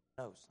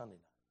 No, Sunday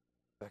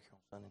night. Back here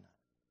on Sunday night.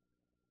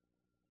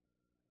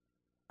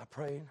 I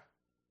prayed.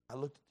 I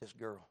looked at this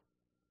girl,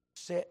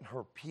 sat in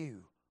her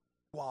pew,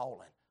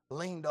 squalling,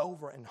 leaned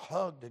over and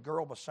hugged the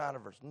girl beside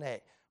of her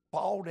neck,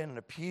 bawled in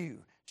the pew,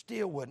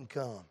 still wouldn't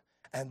come.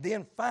 And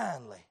then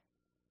finally,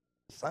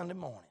 Sunday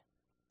morning,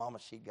 Mama,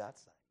 she got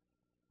saved.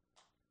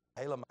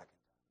 Ayla McIntyre.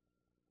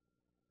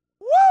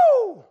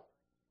 Woo!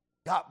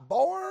 Got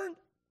born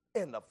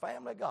in the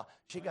family of God.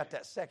 She got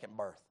that second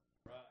birth.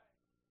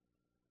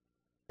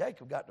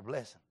 Jacob got the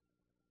blessing.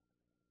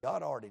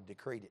 God already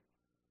decreed it.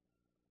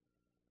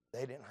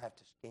 They didn't have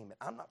to scheme it.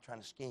 I'm not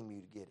trying to scheme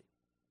you to get it.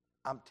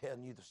 I'm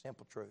telling you the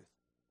simple truth.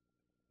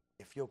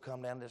 If you'll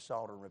come down to this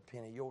altar and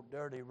repent of your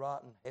dirty,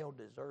 rotten,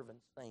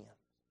 hell-deserving sin,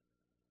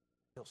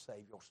 He'll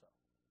save your soul.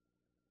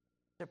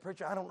 I said,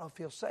 preacher, I don't know if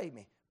He'll save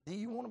me. Do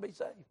you want to be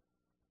saved?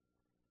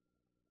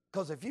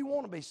 Because if you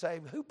want to be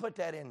saved, who put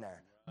that in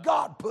there?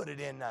 God put it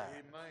in there.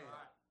 Amen.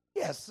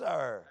 Yes,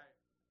 sir.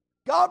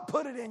 God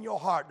put it in your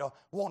heart to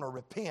want to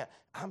repent.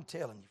 I'm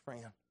telling you,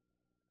 friend,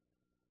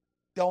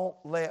 don't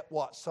let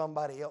what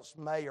somebody else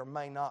may or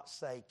may not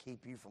say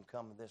keep you from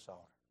coming to this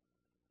altar.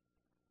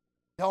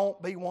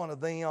 Don't be one of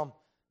them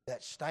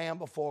that stand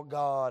before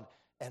God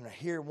and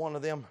hear one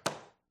of them,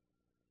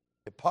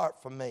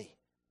 depart from me.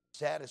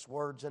 Saddest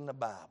words in the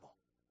Bible.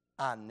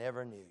 I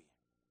never knew you.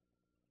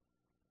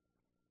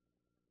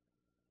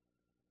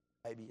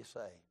 Maybe you're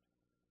saved.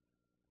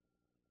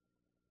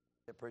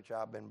 Say, preacher,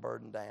 I've been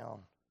burdened down,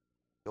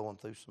 going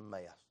through some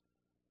mess.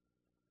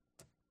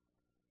 I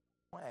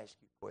want to ask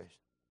you a question.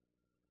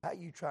 How are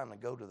you trying to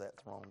go to that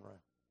throne room?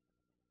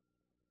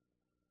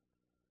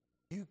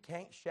 You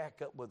can't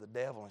shack up with the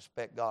devil and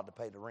expect God to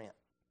pay the rent.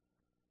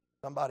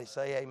 Somebody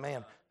say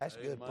amen. That's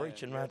amen. Good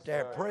preaching right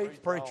there.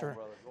 Preach, preacher.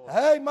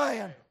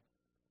 Amen.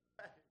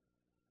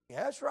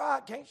 Yeah, that's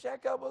right. Can't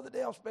shack up with the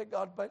devil and expect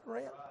God to pay the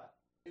rent.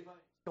 It's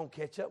going to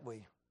catch up with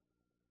you.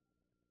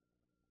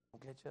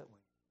 It's going to catch up with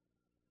you.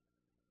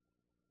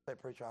 Say,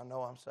 preacher, I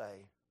know I'm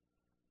saved.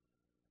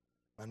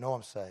 I know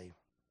I'm saved.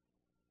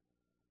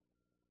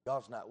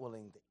 God's not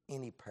willing that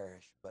any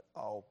perish, but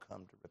all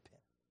come to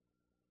repent.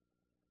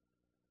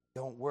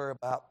 Don't worry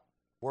about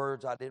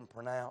words I didn't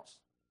pronounce,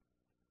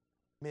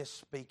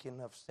 misspeaking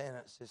of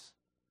sentences.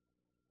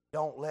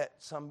 Don't let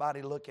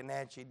somebody looking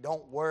at you.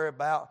 Don't worry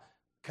about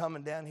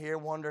coming down here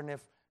wondering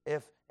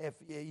if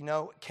you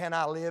know, can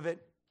I live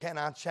it? Can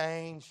I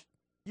change?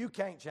 You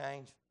can't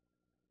change.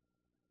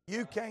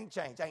 You can't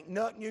change. Ain't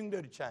nothing you can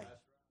do to change.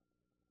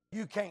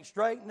 You can't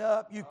straighten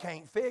up. You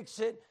can't fix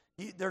it.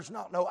 There's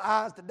not no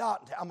I's to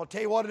dot. I'm going to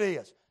tell you what it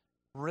is.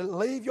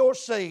 Leave your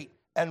seat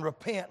and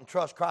repent and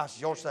trust Christ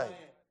as your Savior.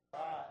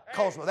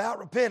 Because without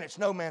repentance,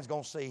 no man's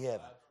going to see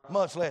heaven,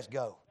 much less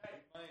go.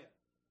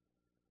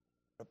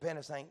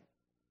 Repentance ain't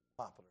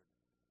popular,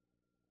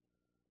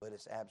 but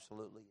it's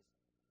absolutely.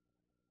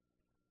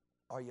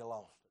 Are you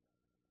lost?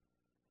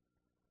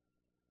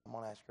 I'm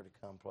going to ask her to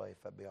come play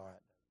if that'd be all right.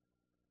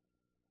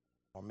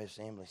 Or Miss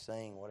Emily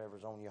sing,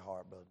 whatever's on your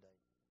heart, Brother Dave.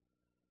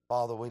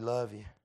 Father, we love you.